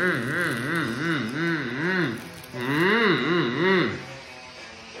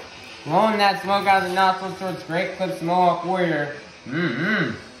 Blowing that smoke out of the nostrils towards Great Clips Mohawk Warrior.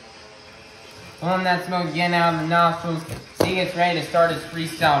 Blowing that smoke again out of the nostrils. So he gets ready to start his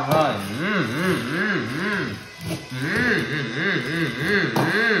freestyle run.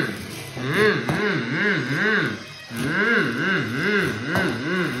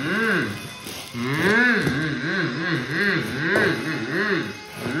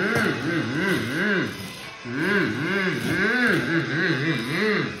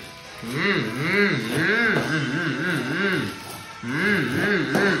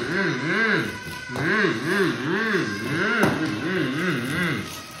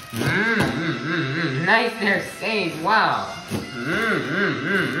 Nice there, save. Wow.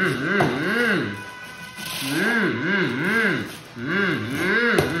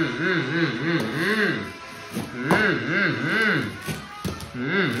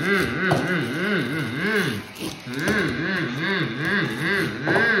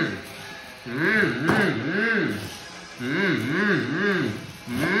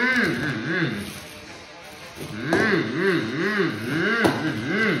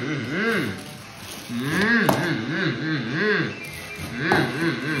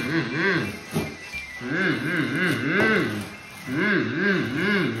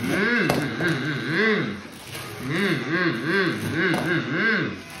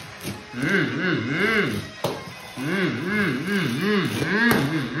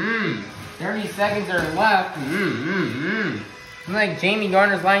 Seconds are left. Looks like Jamie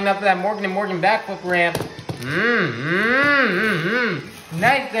Garner's lining up for that Morgan and Morgan backflip ramp.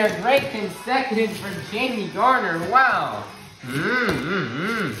 Nice there, great consecutive for Jamie Garner. Wow.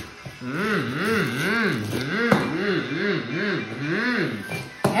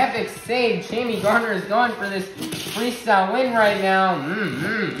 Epic save. Jamie Garner is going for this freestyle win right now.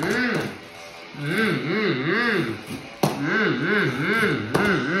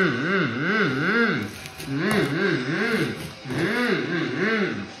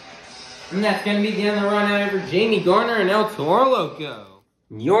 And that's going to be the end of the run out for Jamie Garner and El Toro Loco.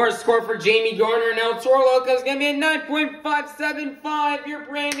 Your score for Jamie Garner and El Toro Loco is going to be a 9.575. Your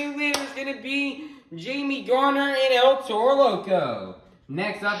brand new leader is going to be Jamie Garner and El Toro Loco.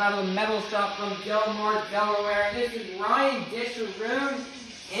 Next up out of the medal shop from Delmar, Delaware, this is Ryan Disharoon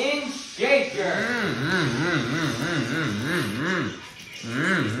in Shaker.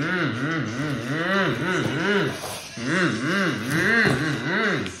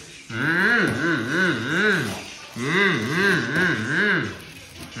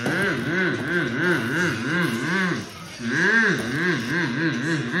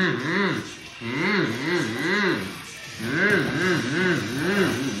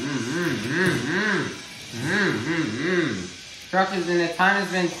 Truck is in the time has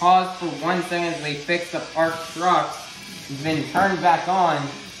been paused for 1 second as they fix the parked trucks. It's been turned back on.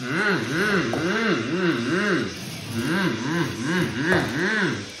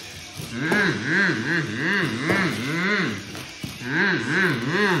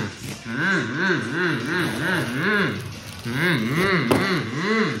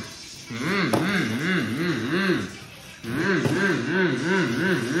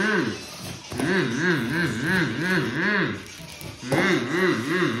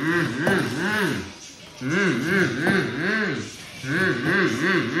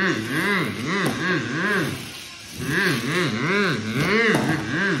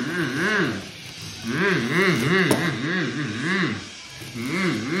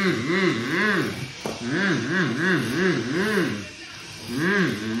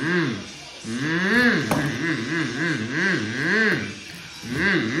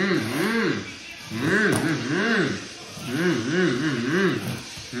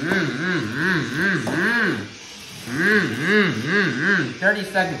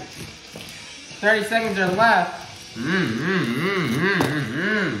 Seconds. 30 seconds are left.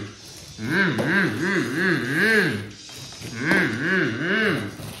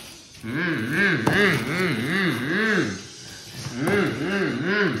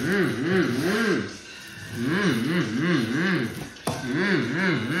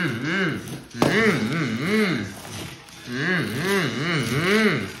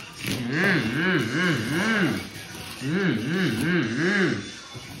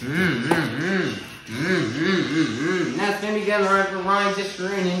 That's going to be good right for Ryan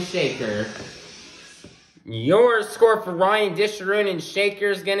Disharoon and Shaker. Your score for Ryan Disharoon and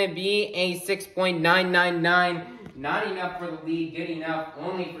Shaker is going to be a 6.999. Not enough for the lead, good enough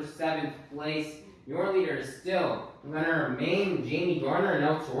only for 7th place. Your leader is still going to remain Jamie Garner and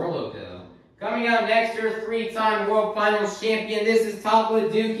El Toro Loco. Coming up next, your 3-time World Finals champion. This is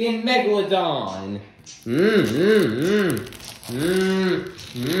Topla Duke in Megalodon.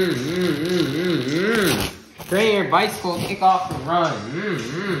 Train your bicycle, kick off the run.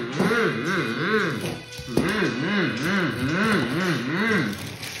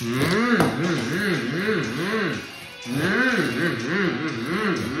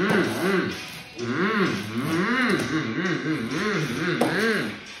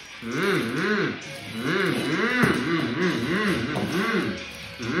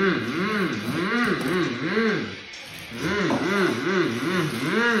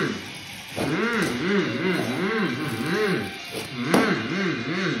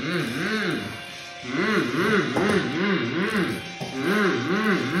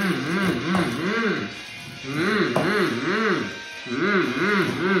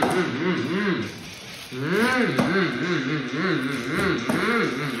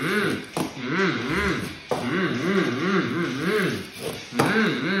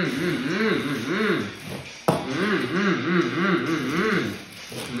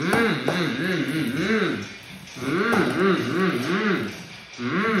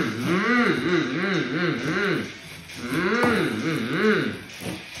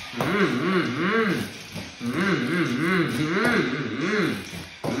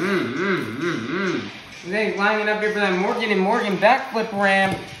 They're lining up here for that Morgan and Morgan backflip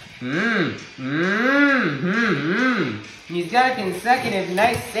ramp. He's got a consecutive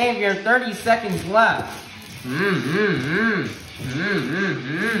nice save here, 30 seconds left.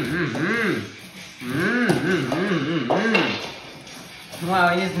 Wow,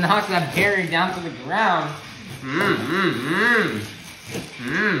 he just knocks that barrier down to the ground.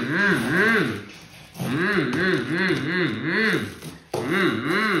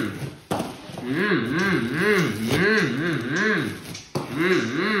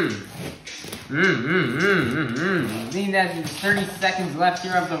 See, that's 30 seconds left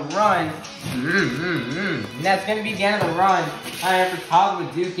here of the run. And that's going to be the end of the run for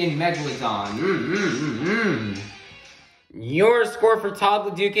Todd Duke and Megalodon. Your score for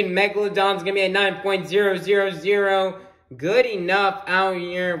Todd Duke and Megalodon is going to be at 9.000. Good enough out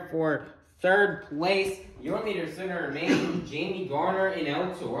here for third place. Your leader is going to remain Jamie Garner and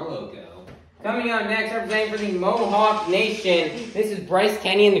El Toro Loco. Coming out next, representing for the Mohawk Nation, this is Bryce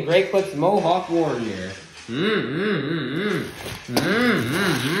Kenny and the Great Clips Mohawk Warrior.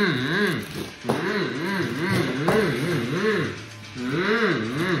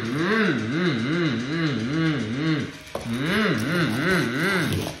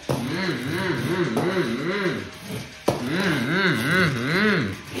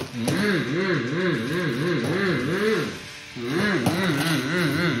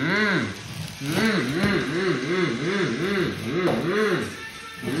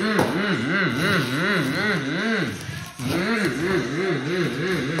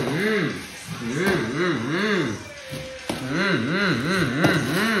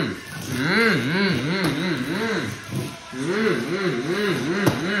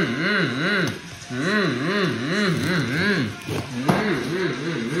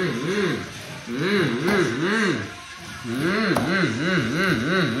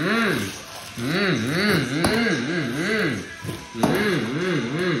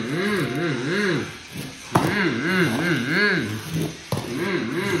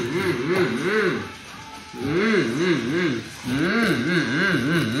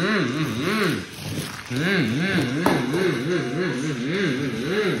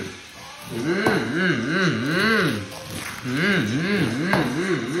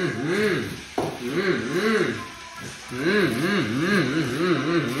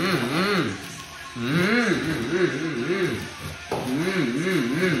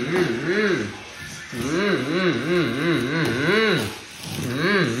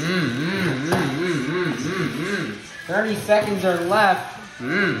 Seconds are left.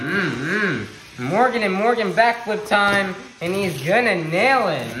 Morgan and Morgan backflip time, and he's gonna nail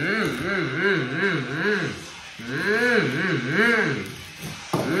it.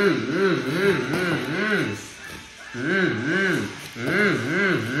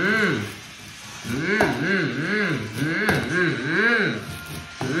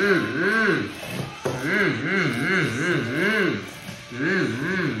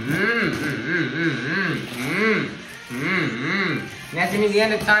 That's gonna be the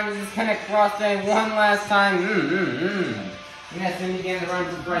end of time. He's just gonna cross that one last time. And that's gonna be the end of the run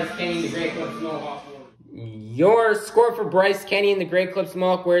for Bryce Kenny, the Great Clips Mohawk Warrior. Your score for Bryce Kenny and the Great Clips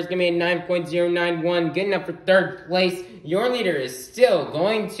Mohawk Warrior is gonna be a 9.091. Good enough for third place. Your leader is still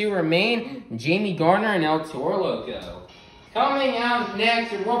going to remain Jamie Garner and El Toro Loco. Coming out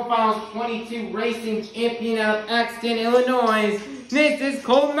next, your World Finals 22 Racing Champion out of Exton, Illinois. This is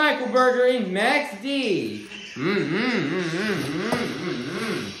Cole Michaelberger and Max D.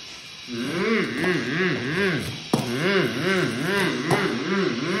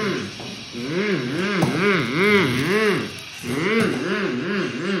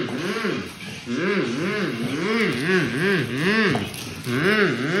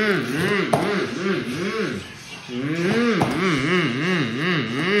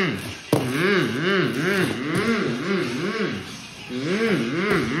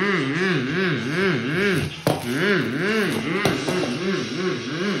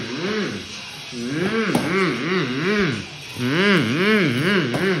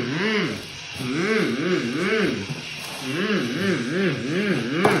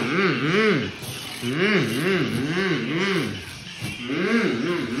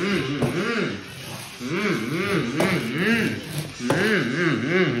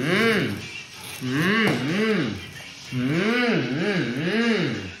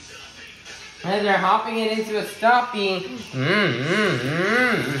 As they're hopping it into a stoppie.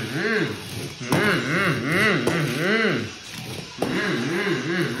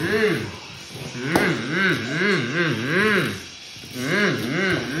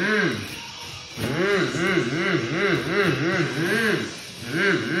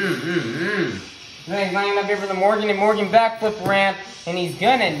 He's lining up here for the Morgan and Morgan backflip ramp, and he's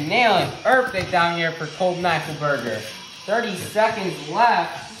gonna nail it perfect down here for Colton Eichelberger. 30 seconds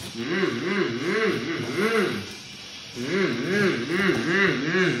left.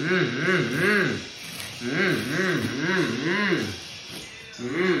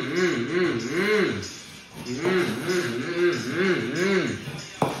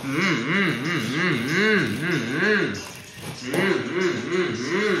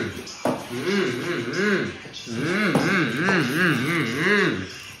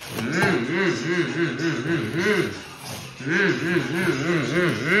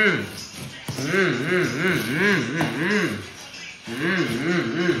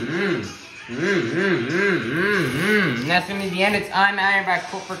 And that's going to be the end of time out here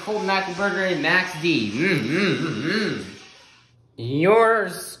for Colton Eichelberger and Max D. Your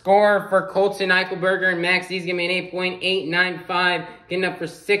score for Colton Eichelberger and Max D is going to be an 8.895, getting up for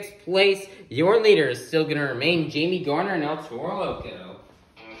 6th place. Your leader is still going to remain Jamie Garner and El Toro Loco.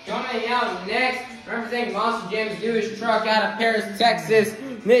 Coming out next, representing Monster Jam's newest truck out of Paris, Texas,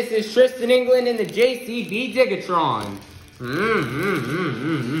 this is Tristan England in the JCB Digatron.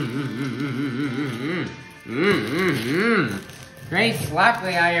 Great slap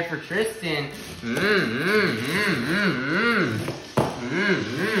play out here for Tristan.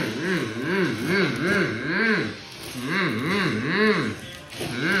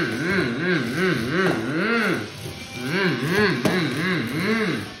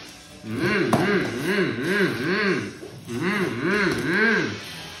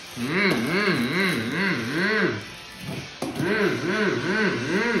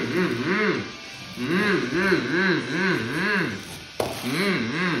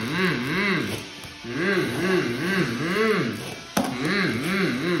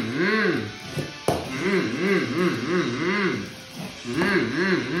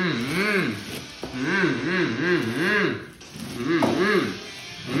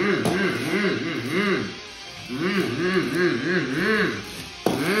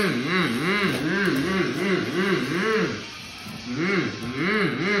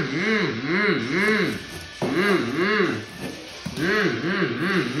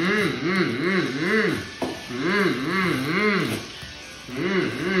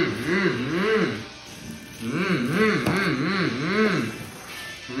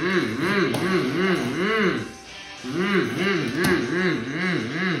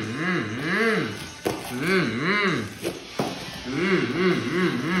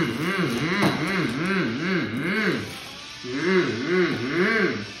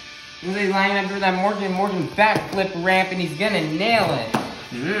 Really lining up for that Morgan backflip ramp, and he's gonna nail it.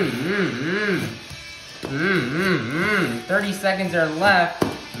 30 seconds are left.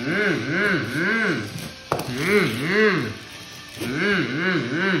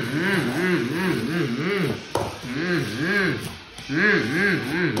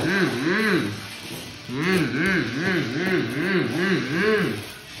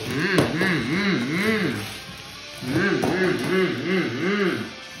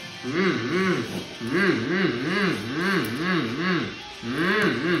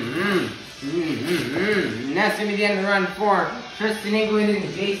 And that's going to be the end of run 4. Tristan England and the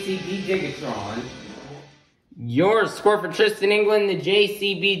JCB Digatron. Your score for Tristan England, the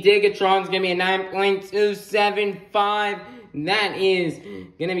JCB Digatron, is going to be a 9.275. That is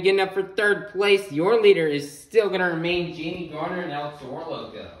going to be getting up for 3rd place. Your leader is still going to remain Jamie Garner and El Toro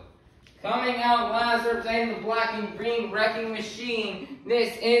Loco. Coming out last, representing the black and green wrecking machine,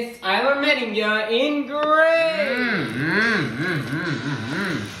 this is Tyler Mettinga in gray.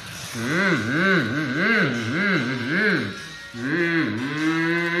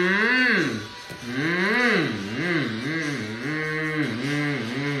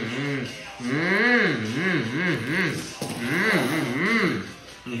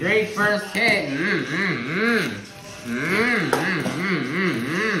 Great first hit.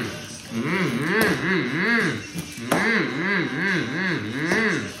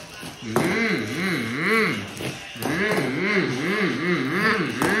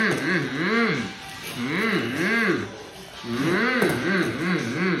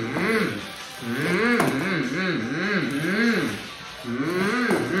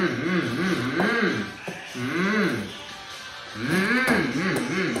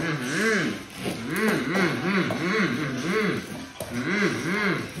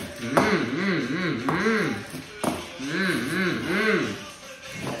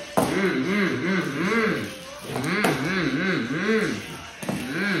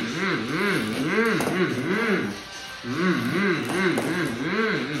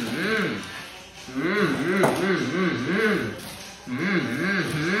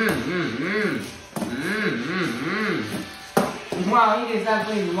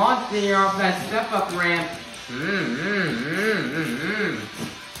 successfully launched it here off that step-up ramp.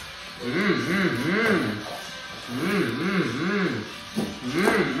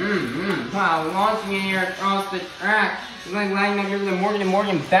 Wow, launching it here across the track. He's like lining up here with the Morgan &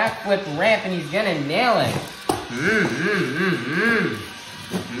 Morgan backflip ramp, and he's gonna nail it.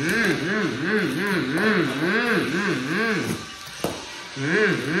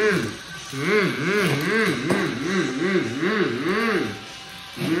 Mm-hmm.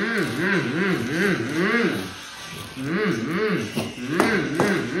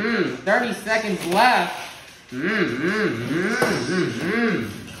 30 seconds left.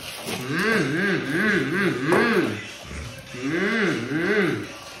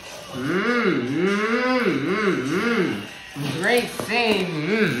 Great save.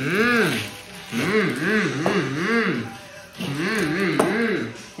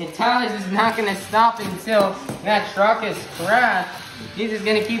 And Tyler's just not going to stop until that truck is crashed. He's just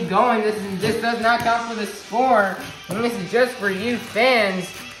going to keep going. This does not count for the score. And this is just for you fans.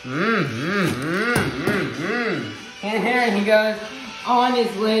 And here he goes on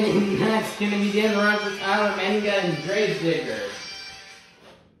his lid, and that's going to be the end of the run for Tyler Menga and Gravedigger.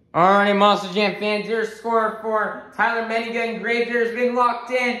 Alrighty, Monster Jam fans, your score for Tyler Menga and Gravedigger has been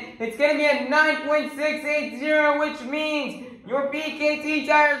locked in. It's going to be a 9.680, which means your BKT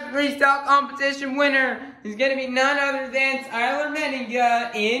Tires Freestyle Competition winner is going to be none other than Tyler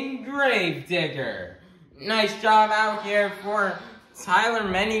Menga in Gravedigger. Nice job out here for Tyler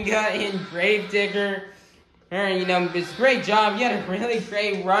Menga in Gravedigger. And, you know, it's a great job. You had a really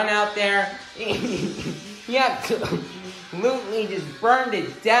great run out there. You absolutely just burned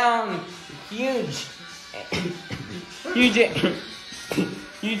it down. Huge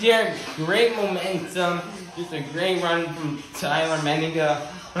air, great momentum. Just a great run from Tyler Menga.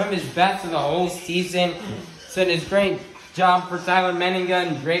 One of his best of the whole season. So it's a great job for Tyler Menga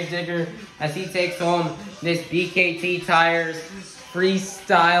and Gravedigger as he takes home this BKT Tires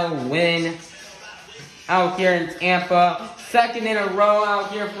Freestyle win out here in Tampa. Second in a row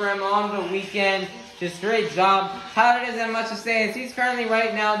out here for him on the weekend. Just great job. Tyler doesn't have much to say as he's currently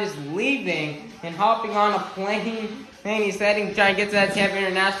right now just leaving and hopping on a plane. And he's heading to try and get to that Tampa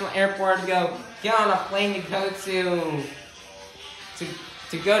International Airport to go get on a plane to go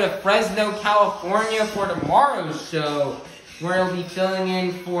to go to Fresno, California for tomorrow's show, where he'll be filling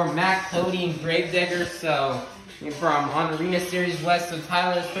in for Matt Cody and Gravedigger. So from on Arena Series West, so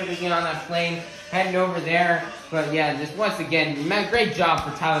Tyler's quickly on that plane, heading over there. But yeah, just once again, great job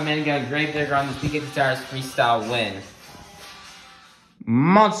for Tyler Menga and Gravedigger on this BKT Tires Freestyle win.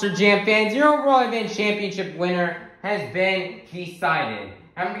 Monster Jam fans, your overall event championship winner has been decided.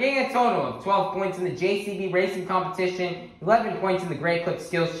 I'm getting a total of 12 points in the JCB Racing Competition, 11 points in the Great Clip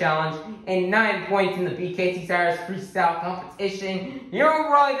Skills Challenge, and 9 points in the BKT Tires Freestyle Competition. Your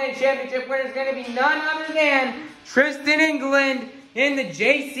overall event championship winner is going to be none other than Tristan England in the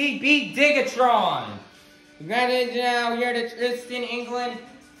JCB Digatron. Congratulations now here to Tristan England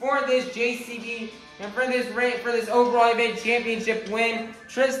for this JCB and for this overall event championship win.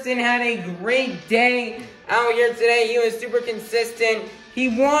 Tristan had a great day out here today. He was super consistent. He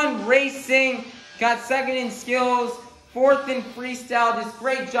won racing, got second in skills, fourth in freestyle. Just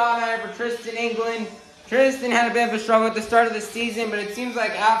great job out here for Tristan England. Tristan had a bit of a struggle at the start of the season, but it seems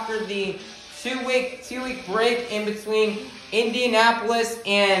like after the two-week break in between Indianapolis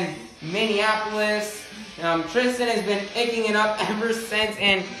and Minneapolis, Tristan has been picking it up ever since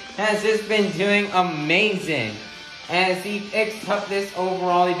and has just been doing amazing as he picks up this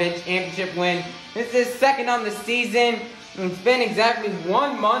overall event championship win. This is second on the season. It's been exactly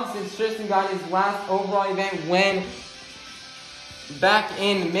 1 month since Tristan got his last overall event win back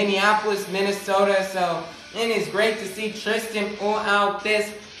in Minneapolis, Minnesota. So it is great to see Tristan pull out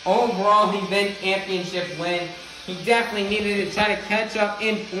this overall event championship win. He definitely needed to try to catch up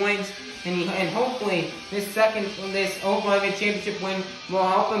in points, and hopefully this overall event championship win will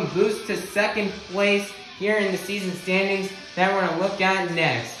help him boost to second place here in the season standings that we're going to look at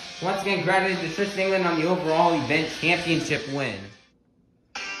next. Once again, congratulations to Tristan England on the overall event championship win.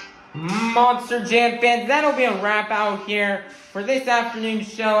 Monster Jam fans, that'll be a wrap out here for this afternoon's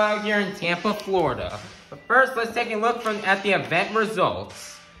show out here in Tampa, Florida. But first, let's take a look at the event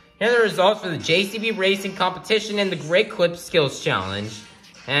results. Here are the results for the JCB Racing Competition and the Great Clip Skills Challenge.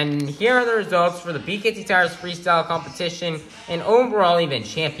 And here are the results for the BKT Tires Freestyle Competition and overall event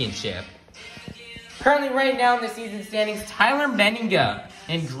championship. Currently, right now in the season standings, Tyler Menga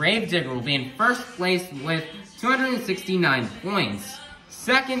and Gravedigger will be in first place with 269 points.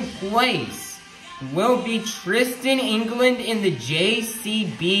 Second place will be Tristan England in the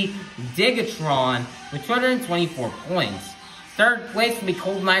JCB Digatron with 224 points. Third place will be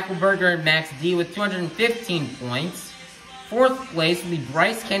Colton Eichelberger and Max D with 215 points. Fourth place will be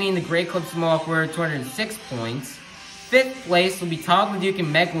Bryce Kenny and the Grey Club Small Aquarium with 206 points. Fifth place will be Todd LeDuc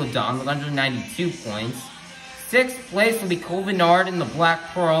and Megalodon with 192 points. Sixth place will be Cole Vennard and the Black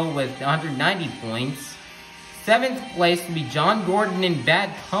Pearl with 190 points. Seventh place will be John Gordon and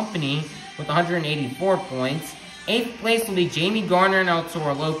Bad Company with 184 points. Eighth place will be Jamie Garner and El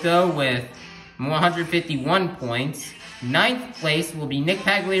Toro Loco with 151 points. Ninth place will be Nick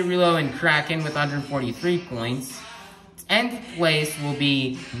Pagliarulo and Kraken with 143 points. 10th place will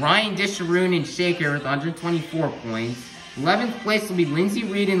be Ryan Disharoon and Shaker with 124 points. 11th place will be Lindsey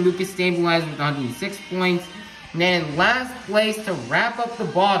Reed and Lucas Stabilizer with 106 points. And then in last place to wrap up the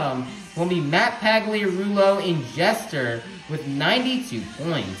bottom will be Matt Pagliarulo and Jester with 92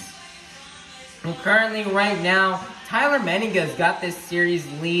 points. Well, currently right now, Tyler Menninga's got this series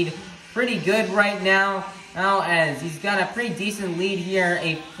lead pretty good right now. As he's got a pretty decent lead here,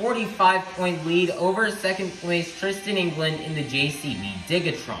 a 45-point lead over second place Tristan England in the JCB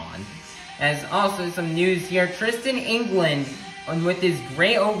Digatron. As also some news here, Tristan England, with his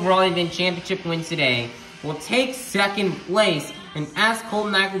great overall event championship win today, will take second place and ask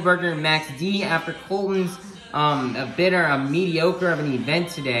Colton Eichelberger and Max D after Colton's a mediocre of an event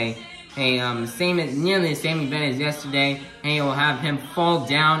today. Nearly the same event as yesterday, and he will have him fall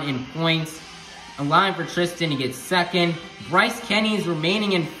down in points, allowing for Tristan to get second. Bryce Kenny is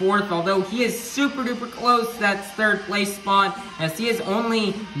remaining in fourth, although he is super duper close to that third place spot, as he is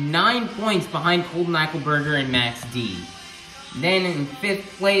only 9 points behind Colton Eichelberger and Max D. Then in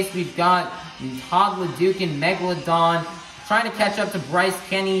fifth place, we've got Todd LeDuc and Megalodon trying to catch up to Bryce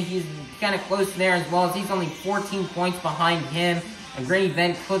Kenny. He's kind of close there as well, as he's only 14 points behind him. A great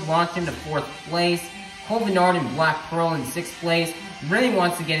event could launch him to fourth place. Cole Vennard and Black Pearl in sixth place. Really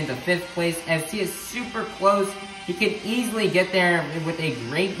wants to get into fifth place, as he is super close. He could easily get there with a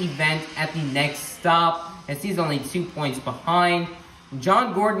great event at the next stop, as he's only 2 points behind.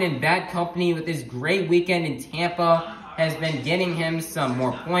 John Gordon and Bad Company with his great weekend in Tampa has been getting him some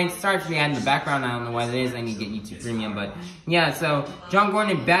more points. Sorry for the ad in the background, I don't know what it is. I need to get YouTube Premium, but yeah, so John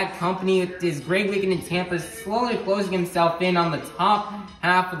Gordon and Bad Company with his great weekend in Tampa is slowly closing himself in on the top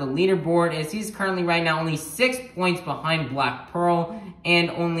half of the leaderboard, as he's currently right now only 6 points behind Black Pearl and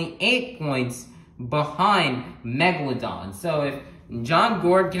only 8 points behind Megalodon. So if John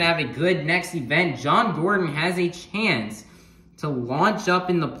Gordon can have a good next event, John Gordon has a chance to launch up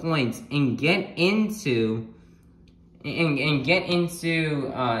in the points and get into and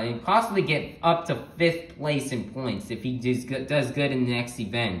possibly get up to 5th place in points if he does good in the next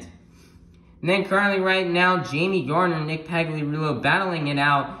event. And then currently right now, Jamie Garner and Nick Pagliarulo battling it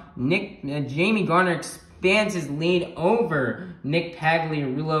out. Jamie Garner expands his lead over Nick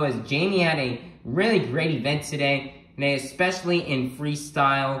Pagliarulo, as Jamie had a really great event today, and especially in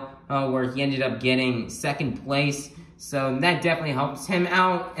freestyle, where he ended up getting 2nd place. So that definitely helps him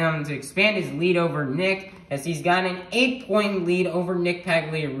out to expand his lead over Nick, as he's got an 8-point lead over Nick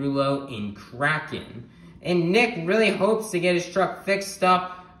Pagliarulo in Kraken. And Nick really hopes to get his truck fixed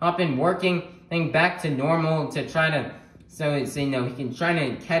up and working thing back to normal to try to, he can try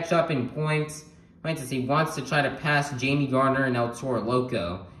to catch up in points, right, as he wants to try to pass Jamie Garner and El Toro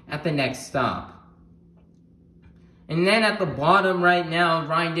Loco at the next stop. And then at the bottom right now,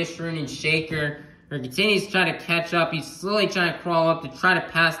 Ryan Disharoon and Shaker continues to try to catch up. He's slowly trying to crawl up to try to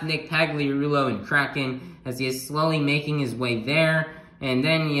pass Nick Pagliarulo and Kraken, as he is slowly making his way there. And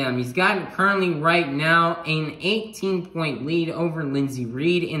then he's got currently right now an 18-point lead over Lindsey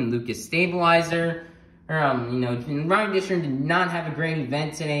Reed and Lucas Stabilizer. Ryan Disharoon did not have a great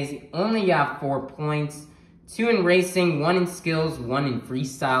event today. He only got 4 points, 2 in racing, 1 in skills, 1 in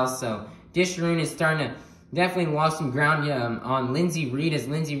freestyle. So Disharoon is starting to definitely lost some ground on Lindsey Reed, as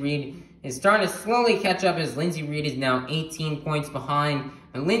Lindsey Reed is starting to slowly catch up, as Lindsey Reed is now 18 points behind.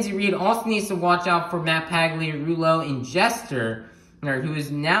 And Lindsey Reed also needs to watch out for Matt Pagliarulo and Jester, who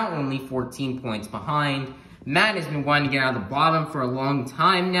is now only 14 points behind. Matt has been wanting to get out of the bottom for a long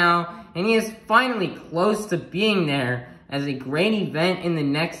time now, and he is finally close to being there, as a great event in the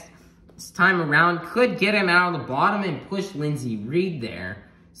next time around could get him out of the bottom and push Lindsey Reed there.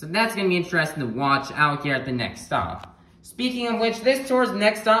 So that's going to be interesting to watch out here at the next stop. Speaking of which, this tour's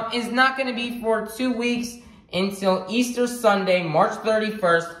next stop is not going to be for 2 weeks until Easter Sunday, March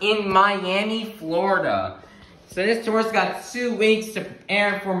 31st in Miami, Florida. So this tour's got 2 weeks to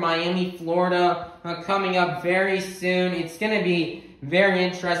prepare for Miami, Florida, coming up very soon. It's going to be very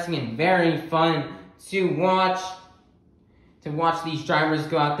interesting and very fun to watch these drivers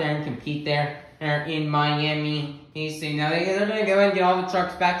go out there and compete there in Miami. So now they're going to go and get all the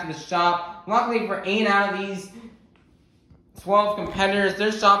trucks back to the shop. Luckily for 8 out of these 12 competitors.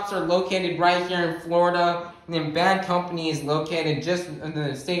 Their shops are located right here in Florida. And then Bad Company is located just in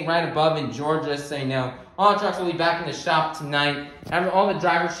the state right above in Georgia. So you know, all the trucks will be back in the shop tonight. All the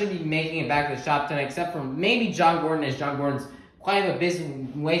drivers should be making it back to the shop tonight, except for maybe John Gordon, as John Gordon's quite a bit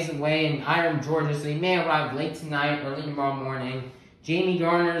ways away in Hiram, Georgia. So he may arrive late tonight, early tomorrow morning. Jamie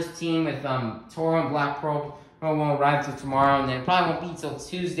Garner's team with Toro and Black Pearl won't arrive till tomorrow, and then probably won't be till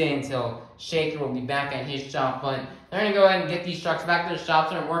Tuesday until Shaker will be back at his shop. But they're going to go ahead and get these trucks back to their shops.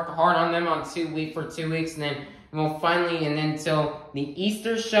 They're going to work hard on them for 2 weeks, and then we'll finally, and then until the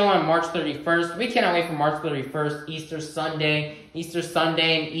Easter show on March 31st. We cannot wait for March 31st, Easter Sunday,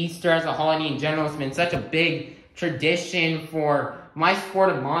 and Easter as a holiday in general. It's been such a big tradition for my sport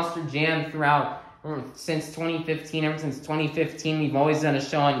of Monster Jam throughout since 2015. Ever since 2015, we've always done a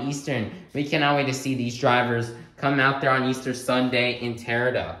show on Easter, and we cannot wait to see these drivers come out there on Easter Sunday and tear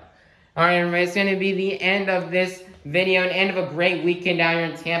it up. Alright, everybody, it's going to be the end of this video, and end of a great weekend out here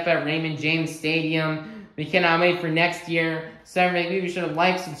in Tampa at Raymond James Stadium. We cannot wait for next year. So everybody, be sure to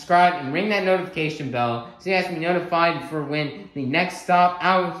like, subscribe, and ring that notification bell so you guys can be notified for when the next stop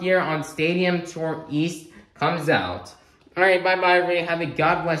out here on Stadium Tour East comes out. Alright, bye-bye, everybody. Have a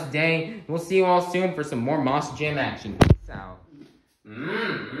God-blessed day. We'll see you all soon for some more Monster Jam action. Peace out.